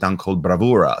Daniels had done called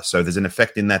Bravura. So there's an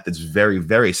effect in that that's very,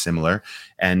 very similar,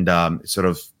 and sort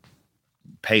of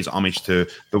pays homage to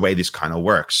the way this kind of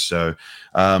works. So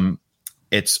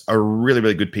it's a really,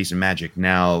 really good piece of magic.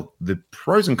 Now, the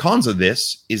pros and cons of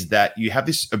this is that you have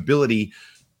this ability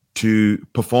to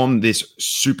perform this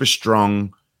super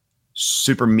strong,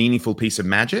 super meaningful piece of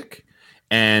magic,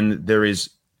 and there is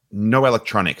no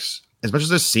electronics. As much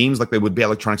as it seems like there would be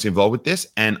electronics involved with this,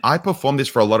 and I performed this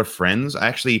for a lot of friends. I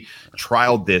actually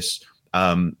trialed this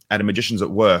at a Magicians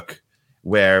at Work,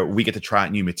 where we get to try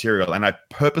out new material. And I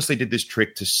purposely did this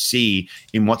trick to see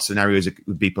in what scenarios it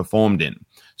would be performed in.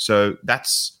 So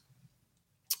that's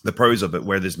the pros of it,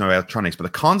 where there's no electronics. But the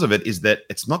cons of it is that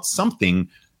it's not something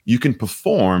you can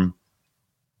perform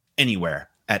anywhere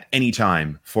at any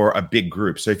time for a big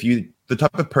group. So if you the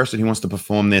type of person who wants to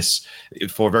perform this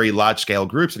for very large scale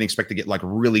groups and expect to get like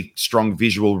really strong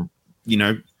visual,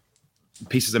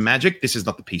 pieces of magic, this is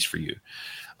not the piece for you.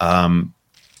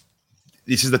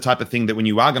 This is the type of thing that when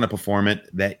you are going to perform it,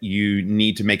 that you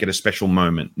need to make it a special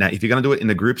moment. Now, if you're going to do it in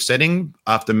a group setting,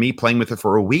 after me playing with it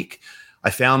for a week, I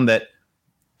found that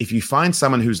if you find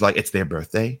someone who's like, it's their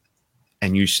birthday,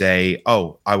 and you say,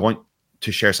 oh, I want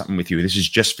to share something with you. This is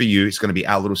just for you. It's going to be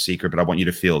our little secret, but I want you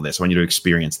to feel this. I want you to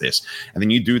experience this. And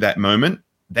then you do that moment,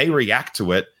 they react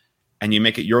to it, and you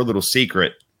make it your little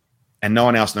secret, and no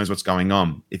one else knows what's going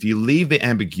on. If you leave the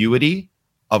ambiguity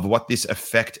of what this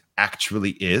effect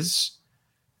actually is,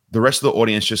 the rest of the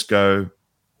audience just go,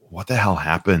 what the hell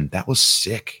happened? That was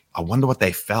sick. I wonder what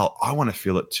they felt. I want to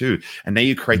feel it too. And now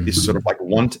you create this sort of like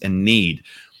want and need.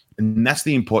 And that's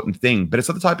the important thing. But it's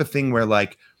not the type of thing where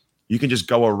like you can just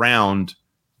go around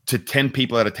to 10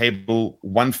 people at a table,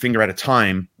 one finger at a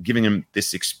time, giving them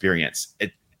this experience.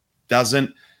 It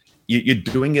doesn't, you're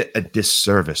doing it a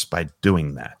disservice by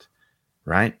doing that,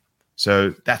 right?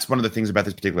 So that's one of the things about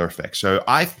this particular effect. So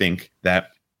I think that,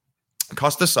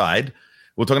 cost aside,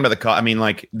 we're talking about the car. I mean,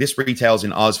 like this retails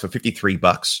in Oz for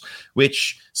 $53,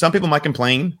 which some people might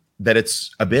complain that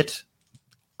it's a bit.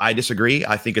 I disagree.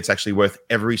 I think it's actually worth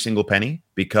every single penny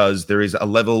because there is a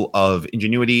level of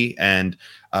ingenuity and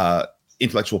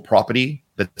intellectual property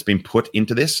that's been put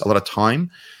into this, a lot of time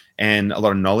and a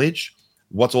lot of knowledge.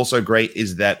 What's also great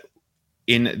is that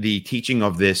in the teaching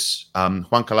of this, Juan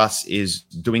Calas is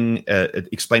doing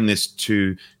explain this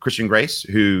to Christian Grace,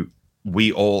 who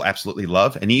we all absolutely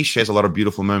love. And he shares a lot of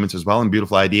beautiful moments as well and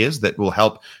beautiful ideas that will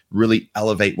help really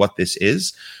elevate what this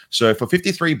is. So for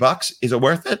 $53, is it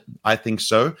worth it? I think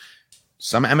so.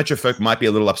 Some amateur folk might be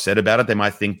a little upset about it. They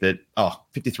might think that, oh,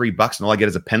 $53 and all I get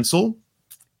is a pencil.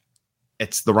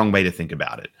 It's the wrong way to think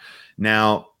about it.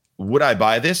 Now, would I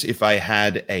buy this if I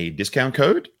had a discount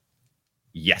code?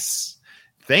 Yes.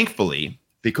 Thankfully,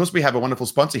 because we have a wonderful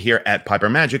sponsor here at Piper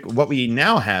Magic, what we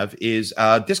now have is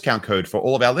a discount code for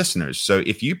all of our listeners. So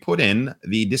if you put in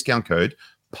the discount code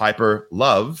Piper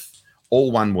Love,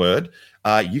 all one word,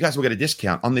 you guys will get a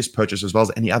discount on this purchase as well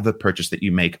as any other purchase that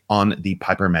you make on the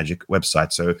Piper Magic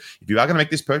website. So if you are going to make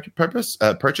this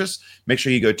purchase, make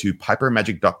sure you go to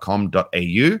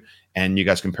pipermagic.com.au and you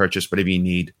guys can purchase whatever you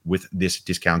need with this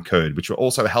discount code, which will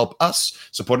also help us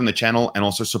supporting the channel and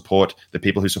also support the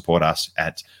people who support us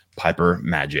at Piper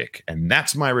Magic. And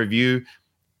that's my review.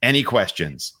 Any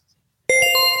questions?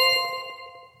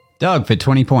 Doug, for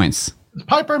 20 points. Does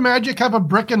Piper Magic have a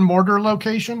brick and mortar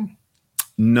location?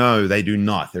 No, they do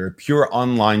not. They're a pure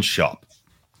online shop.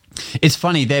 It's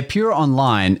funny. They're pure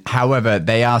online. However,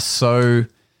 they are so...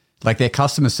 like their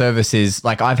customer service is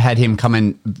like I've had him come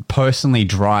and personally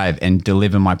drive and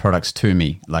deliver my products to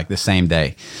me like the same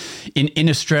day. In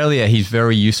Australia, he's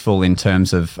very useful in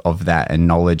terms of that and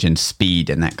knowledge and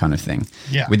speed and that kind of thing.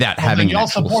 Yeah. Without having an y'all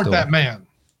actual support store. that man.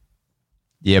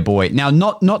 Yeah, boy. Now,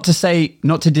 not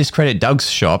to discredit Doug's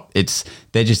shop.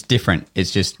 They're just different. It's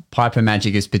just Piper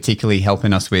Magic is particularly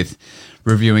helping us with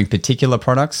reviewing particular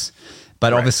products.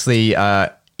 But obviously,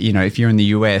 if you're in the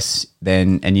US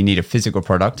and you need a physical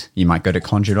product, you might go to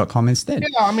conjure.com instead.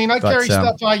 Yeah, I mean, I carry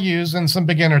stuff I use and some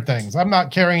beginner things. I'm not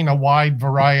carrying a wide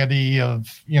variety of,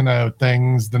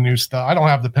 things, the new stuff. I don't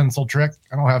have the pencil trick.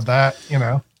 I don't have that,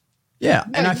 Yeah,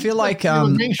 and I feel like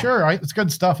sure, it's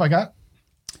good stuff I got.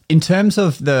 In terms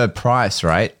of the price,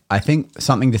 right? I think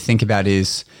something to think about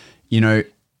is,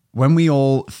 when we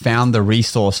all found the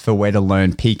resource for where to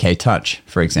learn PK Touch,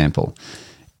 for example,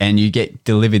 and you get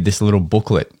delivered this little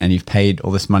booklet and you've paid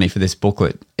all this money for this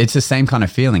booklet, it's the same kind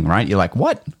of feeling, right? You're like,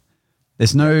 what?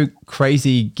 There's no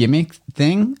crazy gimmick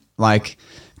thing,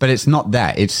 but it's not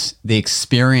that. It's the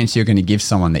experience you're going to give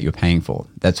someone that you're paying for.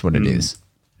 That's what it is.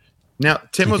 Now,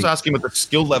 Tim was asking what the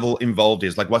skill level involved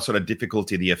is, like what sort of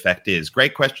difficulty the effect is.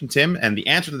 Great question, Tim. And the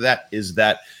answer to that is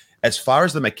that as far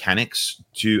as the mechanics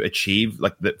to achieve,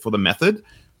 for the method,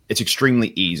 it's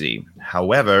extremely easy.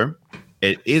 However,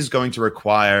 it is going to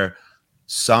require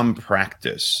some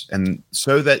practice, and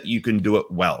so that you can do it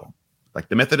well. Like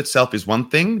the method itself is one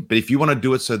thing, but if you want to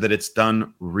do it so that it's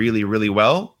done really, really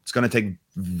well, it's going to take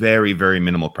very, very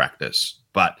minimal practice.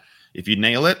 But if you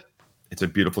nail it, it's a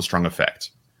beautiful, strong effect.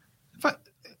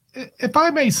 If I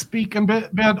may speak a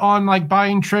bit on like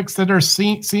buying tricks that are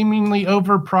seemingly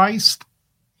overpriced,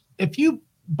 if you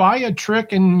buy a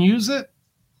trick and use it,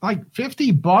 like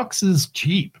 $50 is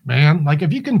cheap, man. Like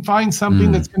if you can find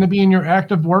something that's going to be in your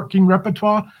active working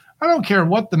repertoire, I don't care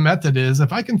what the method is.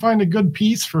 If I can find a good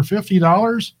piece for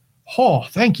 $50,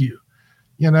 thank you.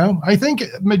 I think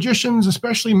magicians,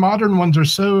 especially modern ones, are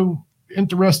so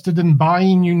interested in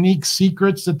buying unique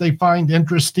secrets that they find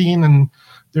interesting, and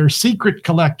they're secret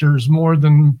collectors more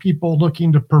than people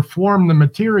looking to perform the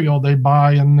material they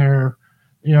buy in their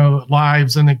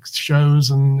lives and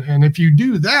shows. And if you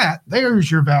do that,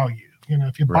 there's your value.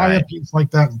 If you buy a piece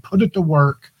like that and put it to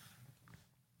work,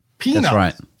 peanuts. That's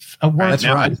right. That's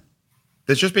right.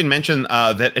 There's just been mentioned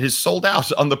that it is sold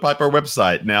out on the Piper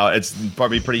website. Now, it's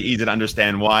probably pretty easy to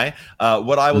understand why.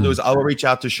 What I will do is I will reach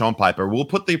out to Sean Piper. We'll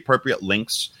put the appropriate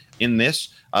links in this.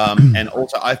 And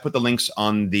also, I've put the links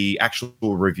on the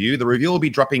actual review. The review will be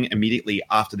dropping immediately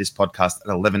after this podcast at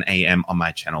 11 a.m. on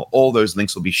my channel. All those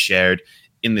links will be shared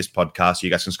in this podcast, so you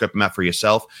guys can scope them out for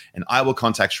yourself. And I will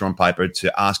contact Sean Piper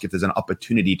to ask if there's an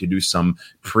opportunity to do some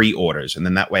pre-orders. And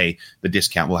then that way, the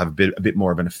discount will have a bit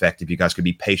more of an effect if you guys could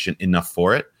be patient enough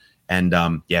for it. And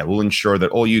we'll ensure that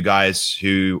all you guys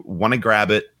who want to grab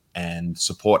it and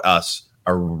support us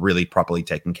are really properly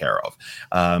taken care of.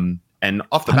 And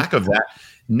off the back of that,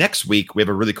 next week, we have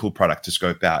a really cool product to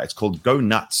scope out. It's called Go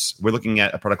Nuts. We're looking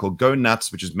at a product called Go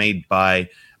Nuts, which is made by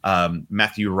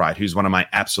Matthew Wright, who's one of my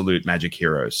absolute magic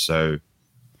heroes. So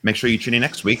make sure you tune in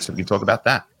next week so we can talk about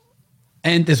that.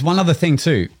 And there's one other thing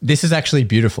too. This is actually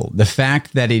beautiful. The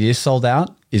fact that it is sold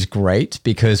out is great,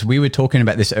 because we were talking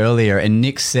about this earlier and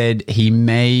Nick said he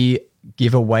may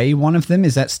give away one of them.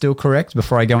 Is that still correct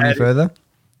before I go any further?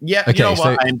 Yeah. Okay. You know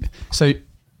what?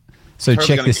 So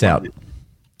check this out.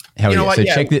 Hell yeah. So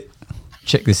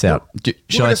check this out.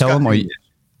 Shall I tell them or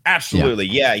Absolutely.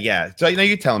 Yeah. So,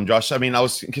 you tell them, Josh. I mean, I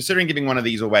was considering giving one of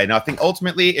these away. Now, I think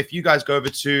ultimately, if you guys go over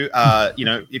to,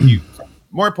 if you,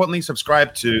 more importantly,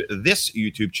 subscribe to this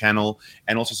YouTube channel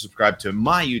and also subscribe to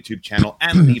my YouTube channel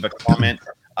and leave a comment,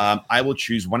 I will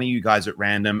choose one of you guys at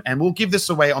random and we'll give this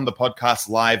away on the podcast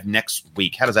live next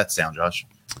week. How does that sound, Josh?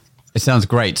 It sounds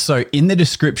great. So in the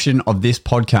description of this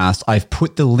podcast, I've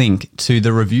put the link to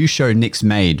the review show Nick's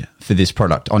made for this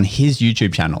product on his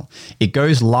YouTube channel. It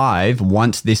goes live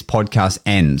once this podcast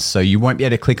ends, so you won't be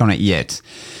able to click on it yet.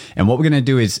 And what we're going to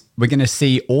do is we're going to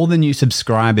see all the new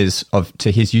subscribers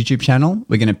to his YouTube channel.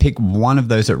 We're going to pick one of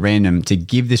those at random to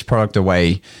give this product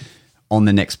away on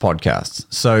the next podcast.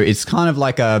 So it's kind of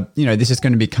like this is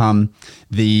going to become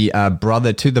the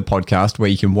brother to the podcast where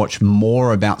you can watch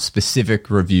more about specific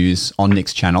reviews on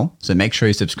Nick's channel. So make sure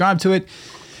you subscribe to it.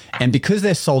 And because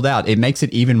they're sold out, it makes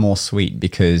it even more sweet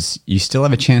because you still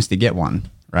have a chance to get one,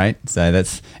 right? So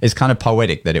it's kind of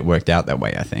poetic that it worked out that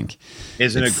way, I think.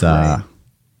 Isn't it great?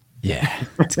 Yeah,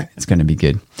 it's going to be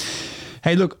good.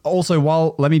 Hey, look,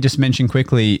 also, let me just mention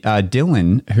quickly,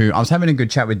 Dylan, who I was having a good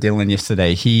chat with Dylan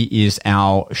yesterday. He is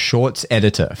our shorts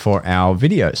editor for our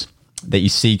videos that you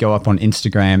see go up on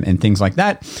Instagram and things like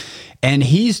that. And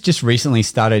he's just recently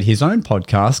started his own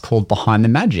podcast called Behind the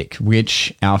Magic,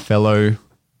 which our fellow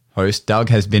host Doug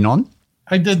has been on.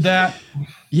 I did that.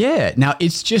 Yeah. Now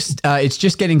it's just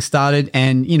getting started,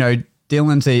 and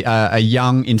Dylan's a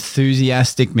young,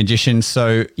 enthusiastic magician,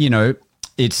 so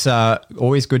it's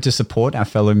always good to support our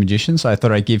fellow magicians. So I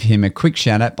thought I'd give him a quick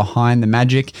shout out. Behind the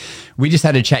Magic. We just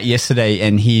had a chat yesterday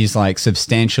and he's like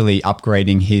substantially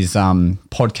upgrading his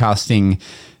podcasting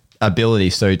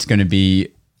ability. So it's going to be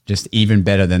just even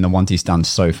better than the ones he's done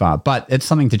so far. But it's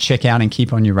something to check out and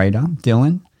keep on your radar,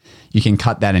 Dylan. You can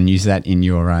cut that and use that in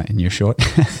your short.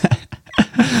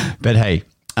 But hey,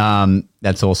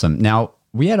 that's awesome. Now,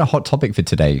 we had a hot topic for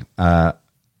today. Do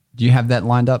you have that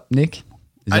lined up, Nick?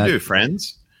 I do,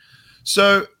 friends.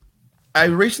 So I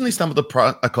recently stumbled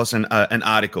across an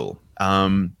article,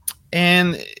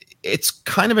 and it's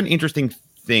kind of an interesting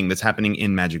thing that's happening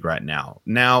in Magic right now.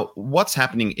 Now, what's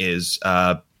happening is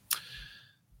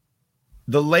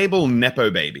the label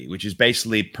Nepo Baby, which is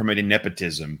basically promoting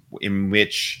nepotism, in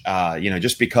which,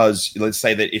 just because, let's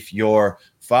say that if your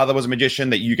father was a magician,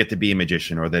 that you get to be a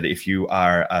magician, or that if you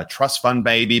are a trust fund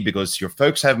baby because your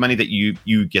folks have money, that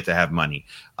you get to have money.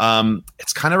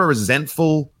 It's kind of a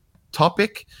resentful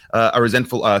topic, a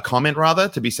resentful comment, rather,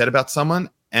 to be said about someone.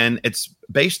 And it's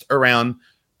based around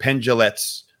Penn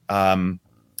Jillette's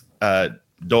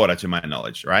daughter, to my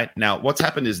knowledge, right? Now, what's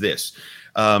happened is this.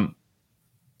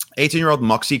 18-year-old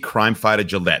Moxie crime fighter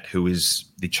Gillette, who is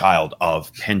the child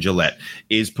of Penn Jillette,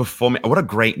 is performing. What a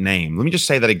great name. Let me just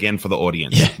say that again for the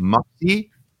audience. Yeah.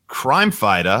 Moxie crime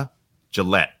fighter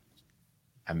Gillette.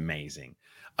 Amazing.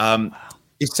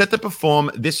 Is set to perform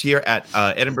this year at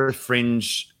Edinburgh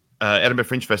Fringe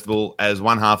Festival as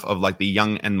one half of like the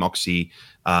Young and Moxie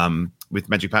with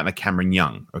Magic partner Cameron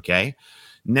Young. Okay.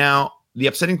 Now, the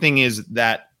upsetting thing is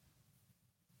that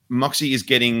Moxie is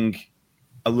getting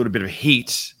a little bit of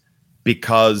heat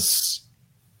because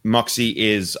Moxie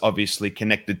is obviously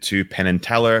connected to Penn and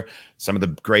Teller, some of the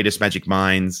greatest Magic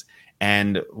minds.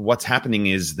 And what's happening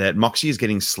is that Moxie is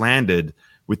getting slandered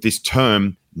with this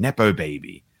term Nepo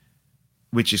Baby,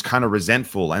 which is kind of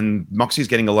resentful. And Moxie is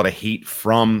getting a lot of heat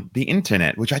from the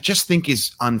internet, which I just think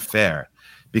is unfair,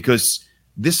 because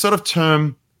this sort of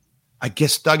term, I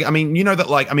guess, Doug,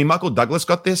 Michael Douglas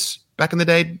got this back in the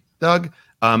day, Doug.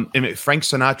 And Frank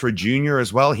Sinatra Jr.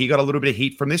 as well. He got a little bit of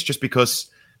heat from this just because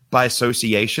by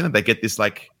association they get this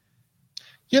like.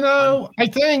 I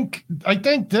think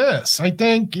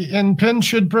and Penn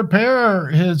should prepare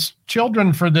his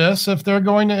children for this if they're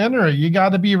going to enter it. You got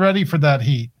to be ready for that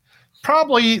heat.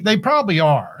 They probably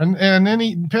are.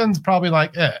 And Penn's probably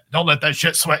like, don't let that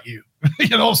shit sweat you. You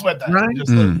don't sweat that. Right.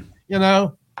 Just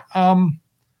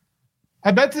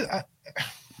I bet I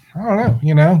don't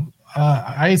know,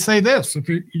 I say this: if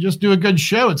you just do a good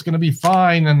show, it's going to be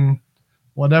fine, and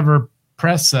whatever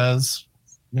press says,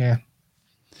 yeah.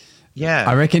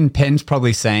 I reckon Penn's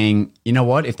probably saying, you know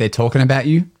what? If they're talking about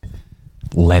you,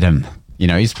 let them.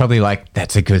 He's probably like,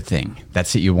 that's a good thing.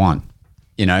 That's what you want.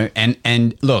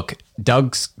 And look,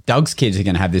 Doug's kids are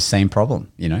going to have this same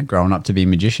problem. Growing up to be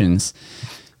magicians,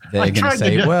 they're going to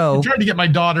say, I'm trying to get my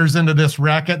daughters into this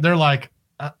racket. They're like,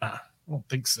 I don't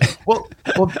think so. Well,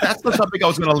 that's the topic I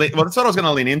was going to. That's what I was going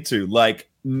to lean into. Like,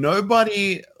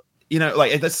 nobody,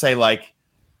 let's say,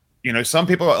 some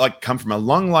people come from a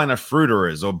long line of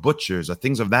fruiterers or butchers or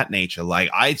things of that nature. Like,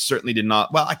 I certainly did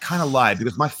not. Well, I kind of lied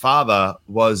because my father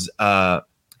was a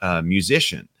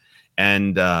musician,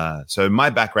 and so my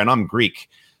background, I'm Greek.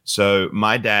 So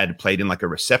my dad played in like a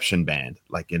reception band,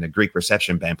 like in a Greek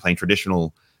reception band, playing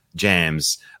traditional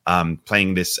jams,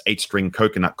 playing this 8-string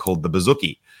coconut called the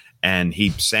bouzouki. And he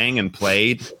sang and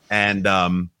played, and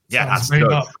that's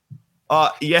dope. I'm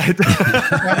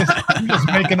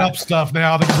just making up stuff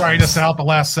now to write us out the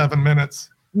last 7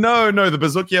 minutes. No, the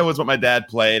bouzouki was what my dad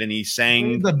played, and he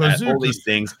sang all these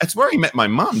things. That's where he met my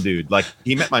mom, dude. Like,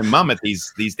 he met my mom at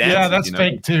these dances. Yeah, that's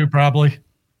fake too, probably.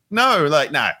 No,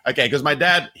 okay, because my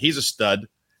dad, he's a stud,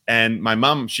 and my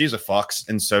mom, she's a fox,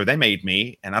 and so they made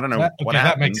me, and I don't know what happened.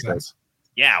 That makes sense.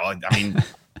 Yeah, well, I mean.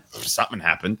 Something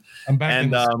happened. I'm back in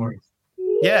the story.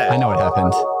 Yeah, I know what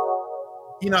happened.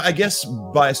 I guess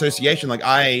by association, like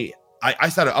I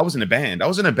was in a band. I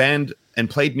was in a band and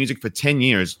played music for 10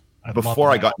 years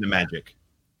before I got into Magic.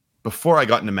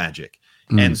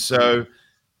 And so,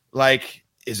 like,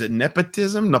 is it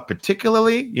nepotism? Not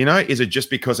particularly. Is it just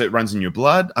because it runs in your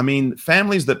blood? I mean,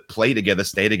 families that play together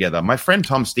stay together. My friend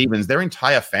Tom Stevens, their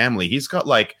entire family, he's got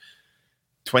like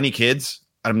 20 kids.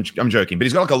 I'm joking, but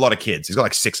he's got like a lot of kids. He's got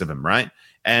like 6 of them, right?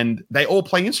 And they all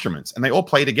play instruments and they all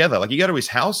play together. Like, you go to his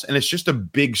house and it's just a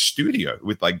big studio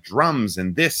with like drums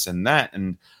and this and that.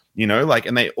 And,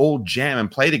 and they all jam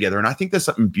and play together. And I think there's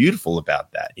something beautiful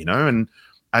about that, and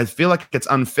I feel like it's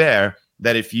unfair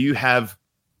that if you have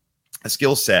a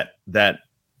skill set that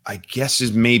I guess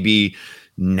is maybe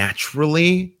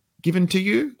naturally given to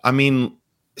you. I mean,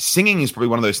 singing is probably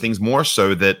one of those things more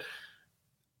so that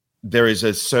there is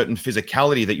a certain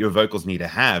physicality that your vocals need to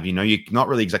have. You're not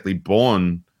really exactly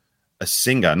born a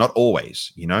singer, not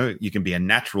always. You can be a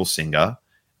natural singer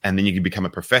and then you can become a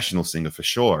professional singer for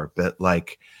sure. But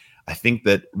like, I think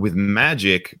that with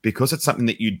Magic, because it's something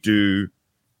that you do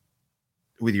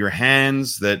with your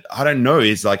hands, that I don't know,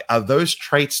 is like, are those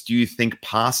traits, do you think,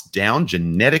 passed down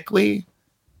genetically?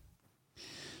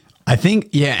 I think,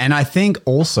 yeah. And I think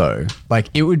also, like,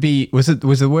 it would be, was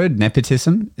the word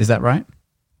nepotism? Is that right?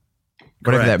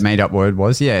 whatever Correct. that made up word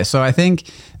was. Yeah. So I think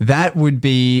that would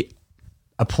be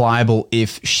applicable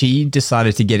if she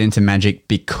decided to get into magic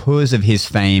because of his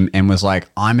fame and was like,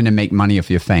 I'm going to make money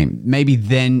off your fame. Maybe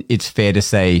then it's fair to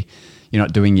say you're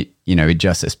not doing it, it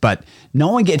justice. But no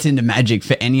one gets into magic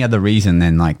for any other reason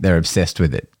than like they're obsessed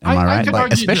with it. Am I right? could Like,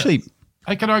 argue especially. this.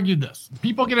 I could argue this.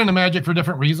 People get into magic for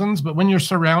different reasons, but when you're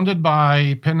surrounded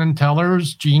by Penn and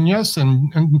Teller's genius,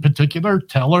 and in particular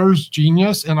Teller's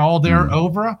genius and all their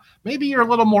oeuvre, maybe you're a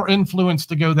little more influenced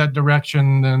to go that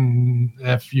direction than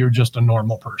if you're just a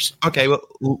normal person. Okay, well,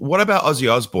 what about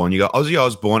Ozzy Osbourne? You got Ozzy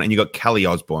Osbourne and you got Kelly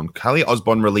Osbourne. Kelly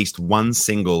Osbourne released one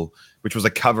single, which was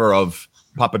a cover of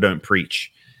Papa Don't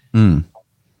Preach.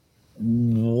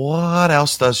 What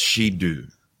else does she do?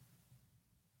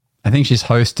 I think she's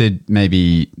hosted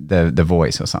maybe the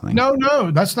Voice or something.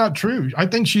 No, that's not true. I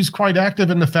think she's quite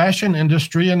active in the fashion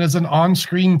industry and is an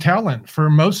on-screen talent for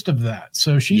most of that.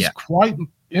 So she's quite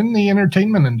in the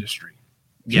entertainment industry.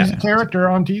 She's a character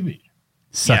on TV.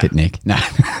 Suck it, Nick. No.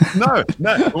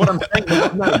 No. What I'm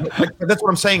saying, that's what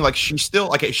I'm saying. Like she still,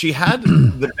 like she had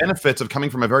the benefits of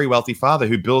coming from a very wealthy father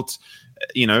who built,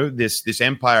 this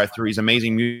empire through his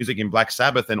amazing music in Black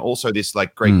Sabbath and also this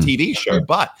like great TV show.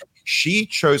 But she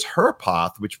chose her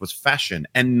path, which was fashion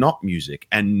and not music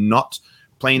and not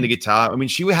playing the guitar. I mean,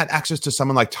 she had access to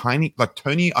someone like Tony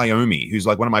Iommi, who's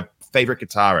like one of my favorite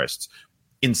guitarists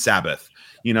in Sabbath.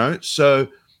 So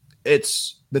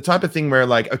it's the type of thing where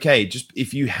like, okay, just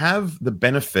if you have the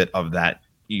benefit of that,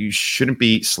 you shouldn't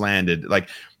be slandered. Like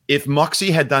if Moxie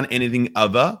had done anything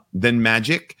other than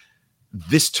magic,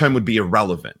 this term would be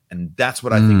irrelevant. And that's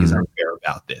what I think is unfair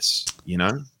about this.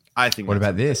 I think. What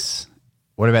about this?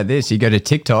 What about this? You go to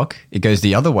TikTok, it goes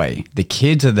the other way. The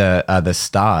kids are the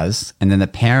stars, and then the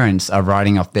parents are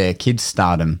writing off their kids'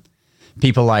 stardom.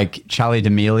 People like Charlie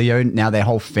D'Amelio, now their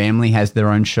whole family has their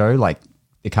own show, like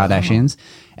the Kardashians.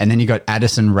 And then you got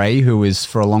Addison Rae, who was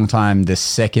for a long time the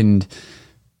second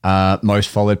most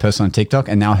followed person on TikTok,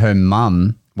 and now her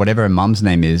mum, whatever her mum's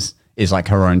name is like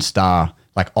her own star,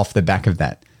 like off the back of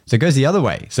that. So it goes the other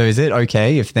way. So is it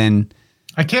okay if then...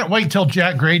 I can't wait till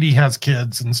Jack Grady has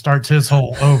kids and starts his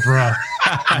whole oeuvre.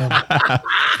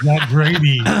 Jack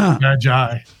Grady,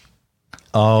 Magi.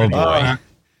 Oh, boy.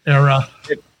 Era.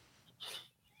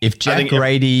 If Jack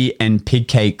Grady and Pig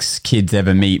Cake's kids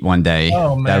ever meet one day,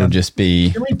 that'll just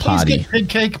be Can we a party. please get Pig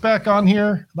Cake back on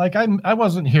here? Like, I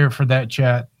wasn't here for that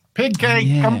chat. Pig Cake,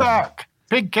 come back.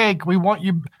 Pig Cake, we want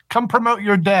you. Come promote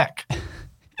your deck.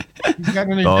 You've got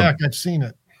a new deck. I've seen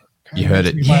it. You heard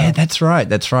it. Yeah, that's right.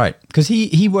 That's right. Because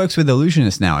he works with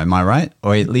Illusionist now, am I right?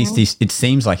 Or at least it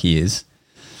seems like he is.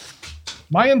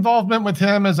 My involvement with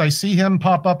him is I see him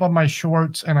pop up on my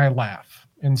shorts and I laugh.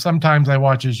 And sometimes I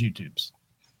watch his YouTubes.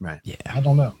 Right. Yeah. I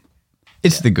don't know.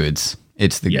 It's the goods.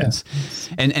 It's the goods.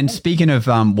 And speaking of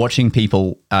watching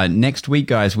people, next week,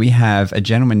 guys, we have a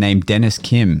gentleman named Dennis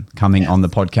Kim coming on the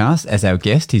podcast as our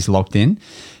guest. He's locked in.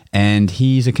 And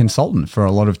he's a consultant for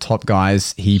a lot of top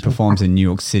guys. He performs in New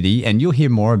York City, and you'll hear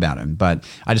more about him. But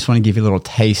I just want to give you a little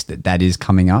taste that is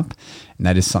coming up, and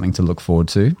that is something to look forward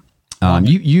to.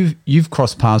 You've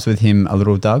crossed paths with him a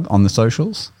little, Doug, on the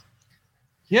socials.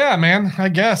 Yeah, man. I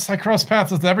guess I cross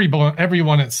paths with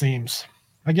everyone. It seems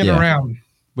I get around.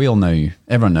 We all know you.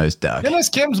 Everyone knows Doug. Dennis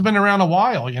Kim's been around a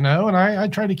while, and I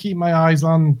try to keep my eyes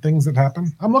on things that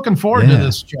happen. I'm looking forward to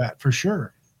this chat for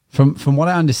sure. From what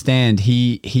I understand,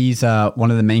 he's one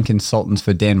of the main consultants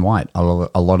for Dan White a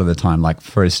lot of the time, like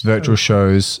for his virtual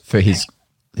shows, for his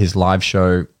live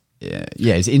show.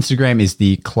 Yeah, his Instagram is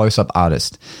the Close Up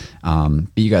Artist. But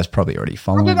you guys probably already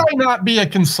follow him. How did I not be a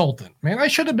consultant? Man, I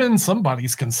should have been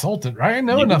somebody's consultant, right? I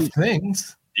know enough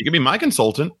things. You can be my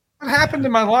consultant. What happened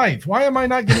in my life? Why am I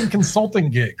not getting consulting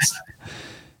gigs?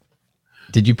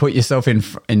 Did you put yourself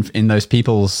in those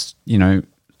people's,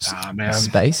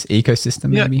 space ecosystem?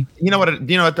 Maybe. You know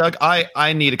what, Doug?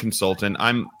 I need a consultant.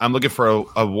 I'm looking for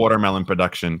a watermelon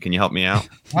production. Can you help me out?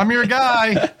 I'm your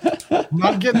guy. I'm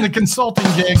not getting the consulting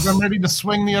gigs. I'm ready to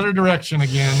swing the other direction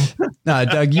again. No,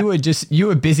 Doug, you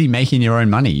were busy making your own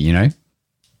money.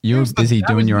 You were busy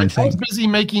doing your own thing. I was busy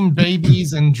making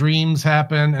babies and dreams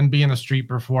happen and being a street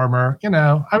performer.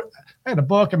 I had a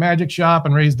book, a magic shop,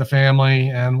 and raised a family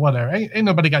and whatever. Ain't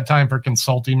nobody got time for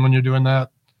consulting when you're doing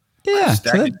that. Yeah,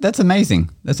 so that's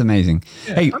amazing. That's amazing.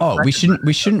 Yeah, hey, we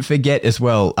shouldn't forget as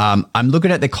well. I'm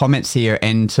looking at the comments here,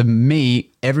 and to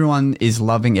me, everyone is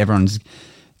loving everyone's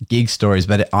gig stories,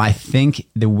 but I think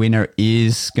the winner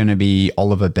is going to be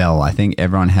Oliver Bell. I think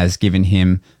everyone has given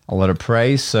him a lot of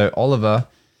praise. So Oliver,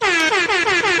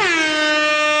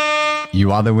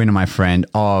 you are the winner, my friend,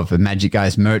 of a Magic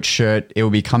Guys merch shirt. It will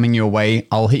be coming your way.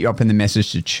 I'll hit you up in the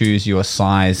message to choose your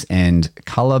size and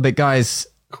color. But guys,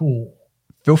 Cool.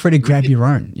 feel free to grab your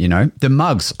own, you know. The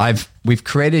mugs, we've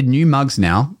created new mugs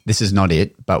now. This is not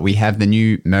it, but we have the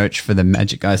new merch for the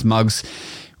Magic Guys mugs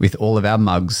with all of our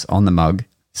mugs on the mug.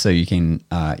 So you can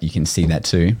see that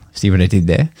too. See what I did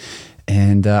there?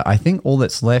 And I think all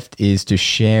that's left is to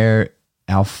share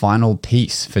our final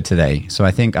piece for today. So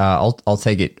I think I'll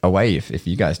take it away if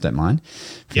you guys don't mind.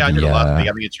 Yeah, I did a lot. I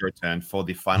think it's your turn for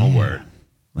the final word.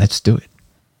 Let's do it.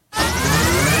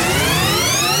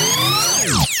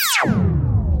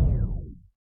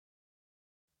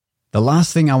 The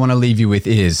last thing I want to leave you with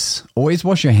is always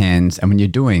wash your hands, and when you're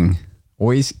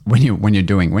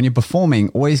performing,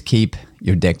 always keep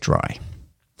your deck dry.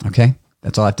 Okay?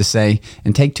 That's all I have to say.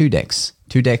 And take 2 decks.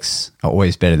 2 decks are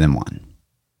always better than 1.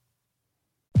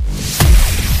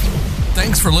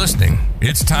 Thanks for listening.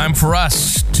 It's time for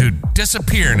us to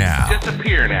disappear now.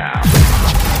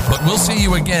 But we'll see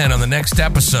you again on the next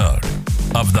episode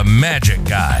of The Magic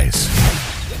Guys.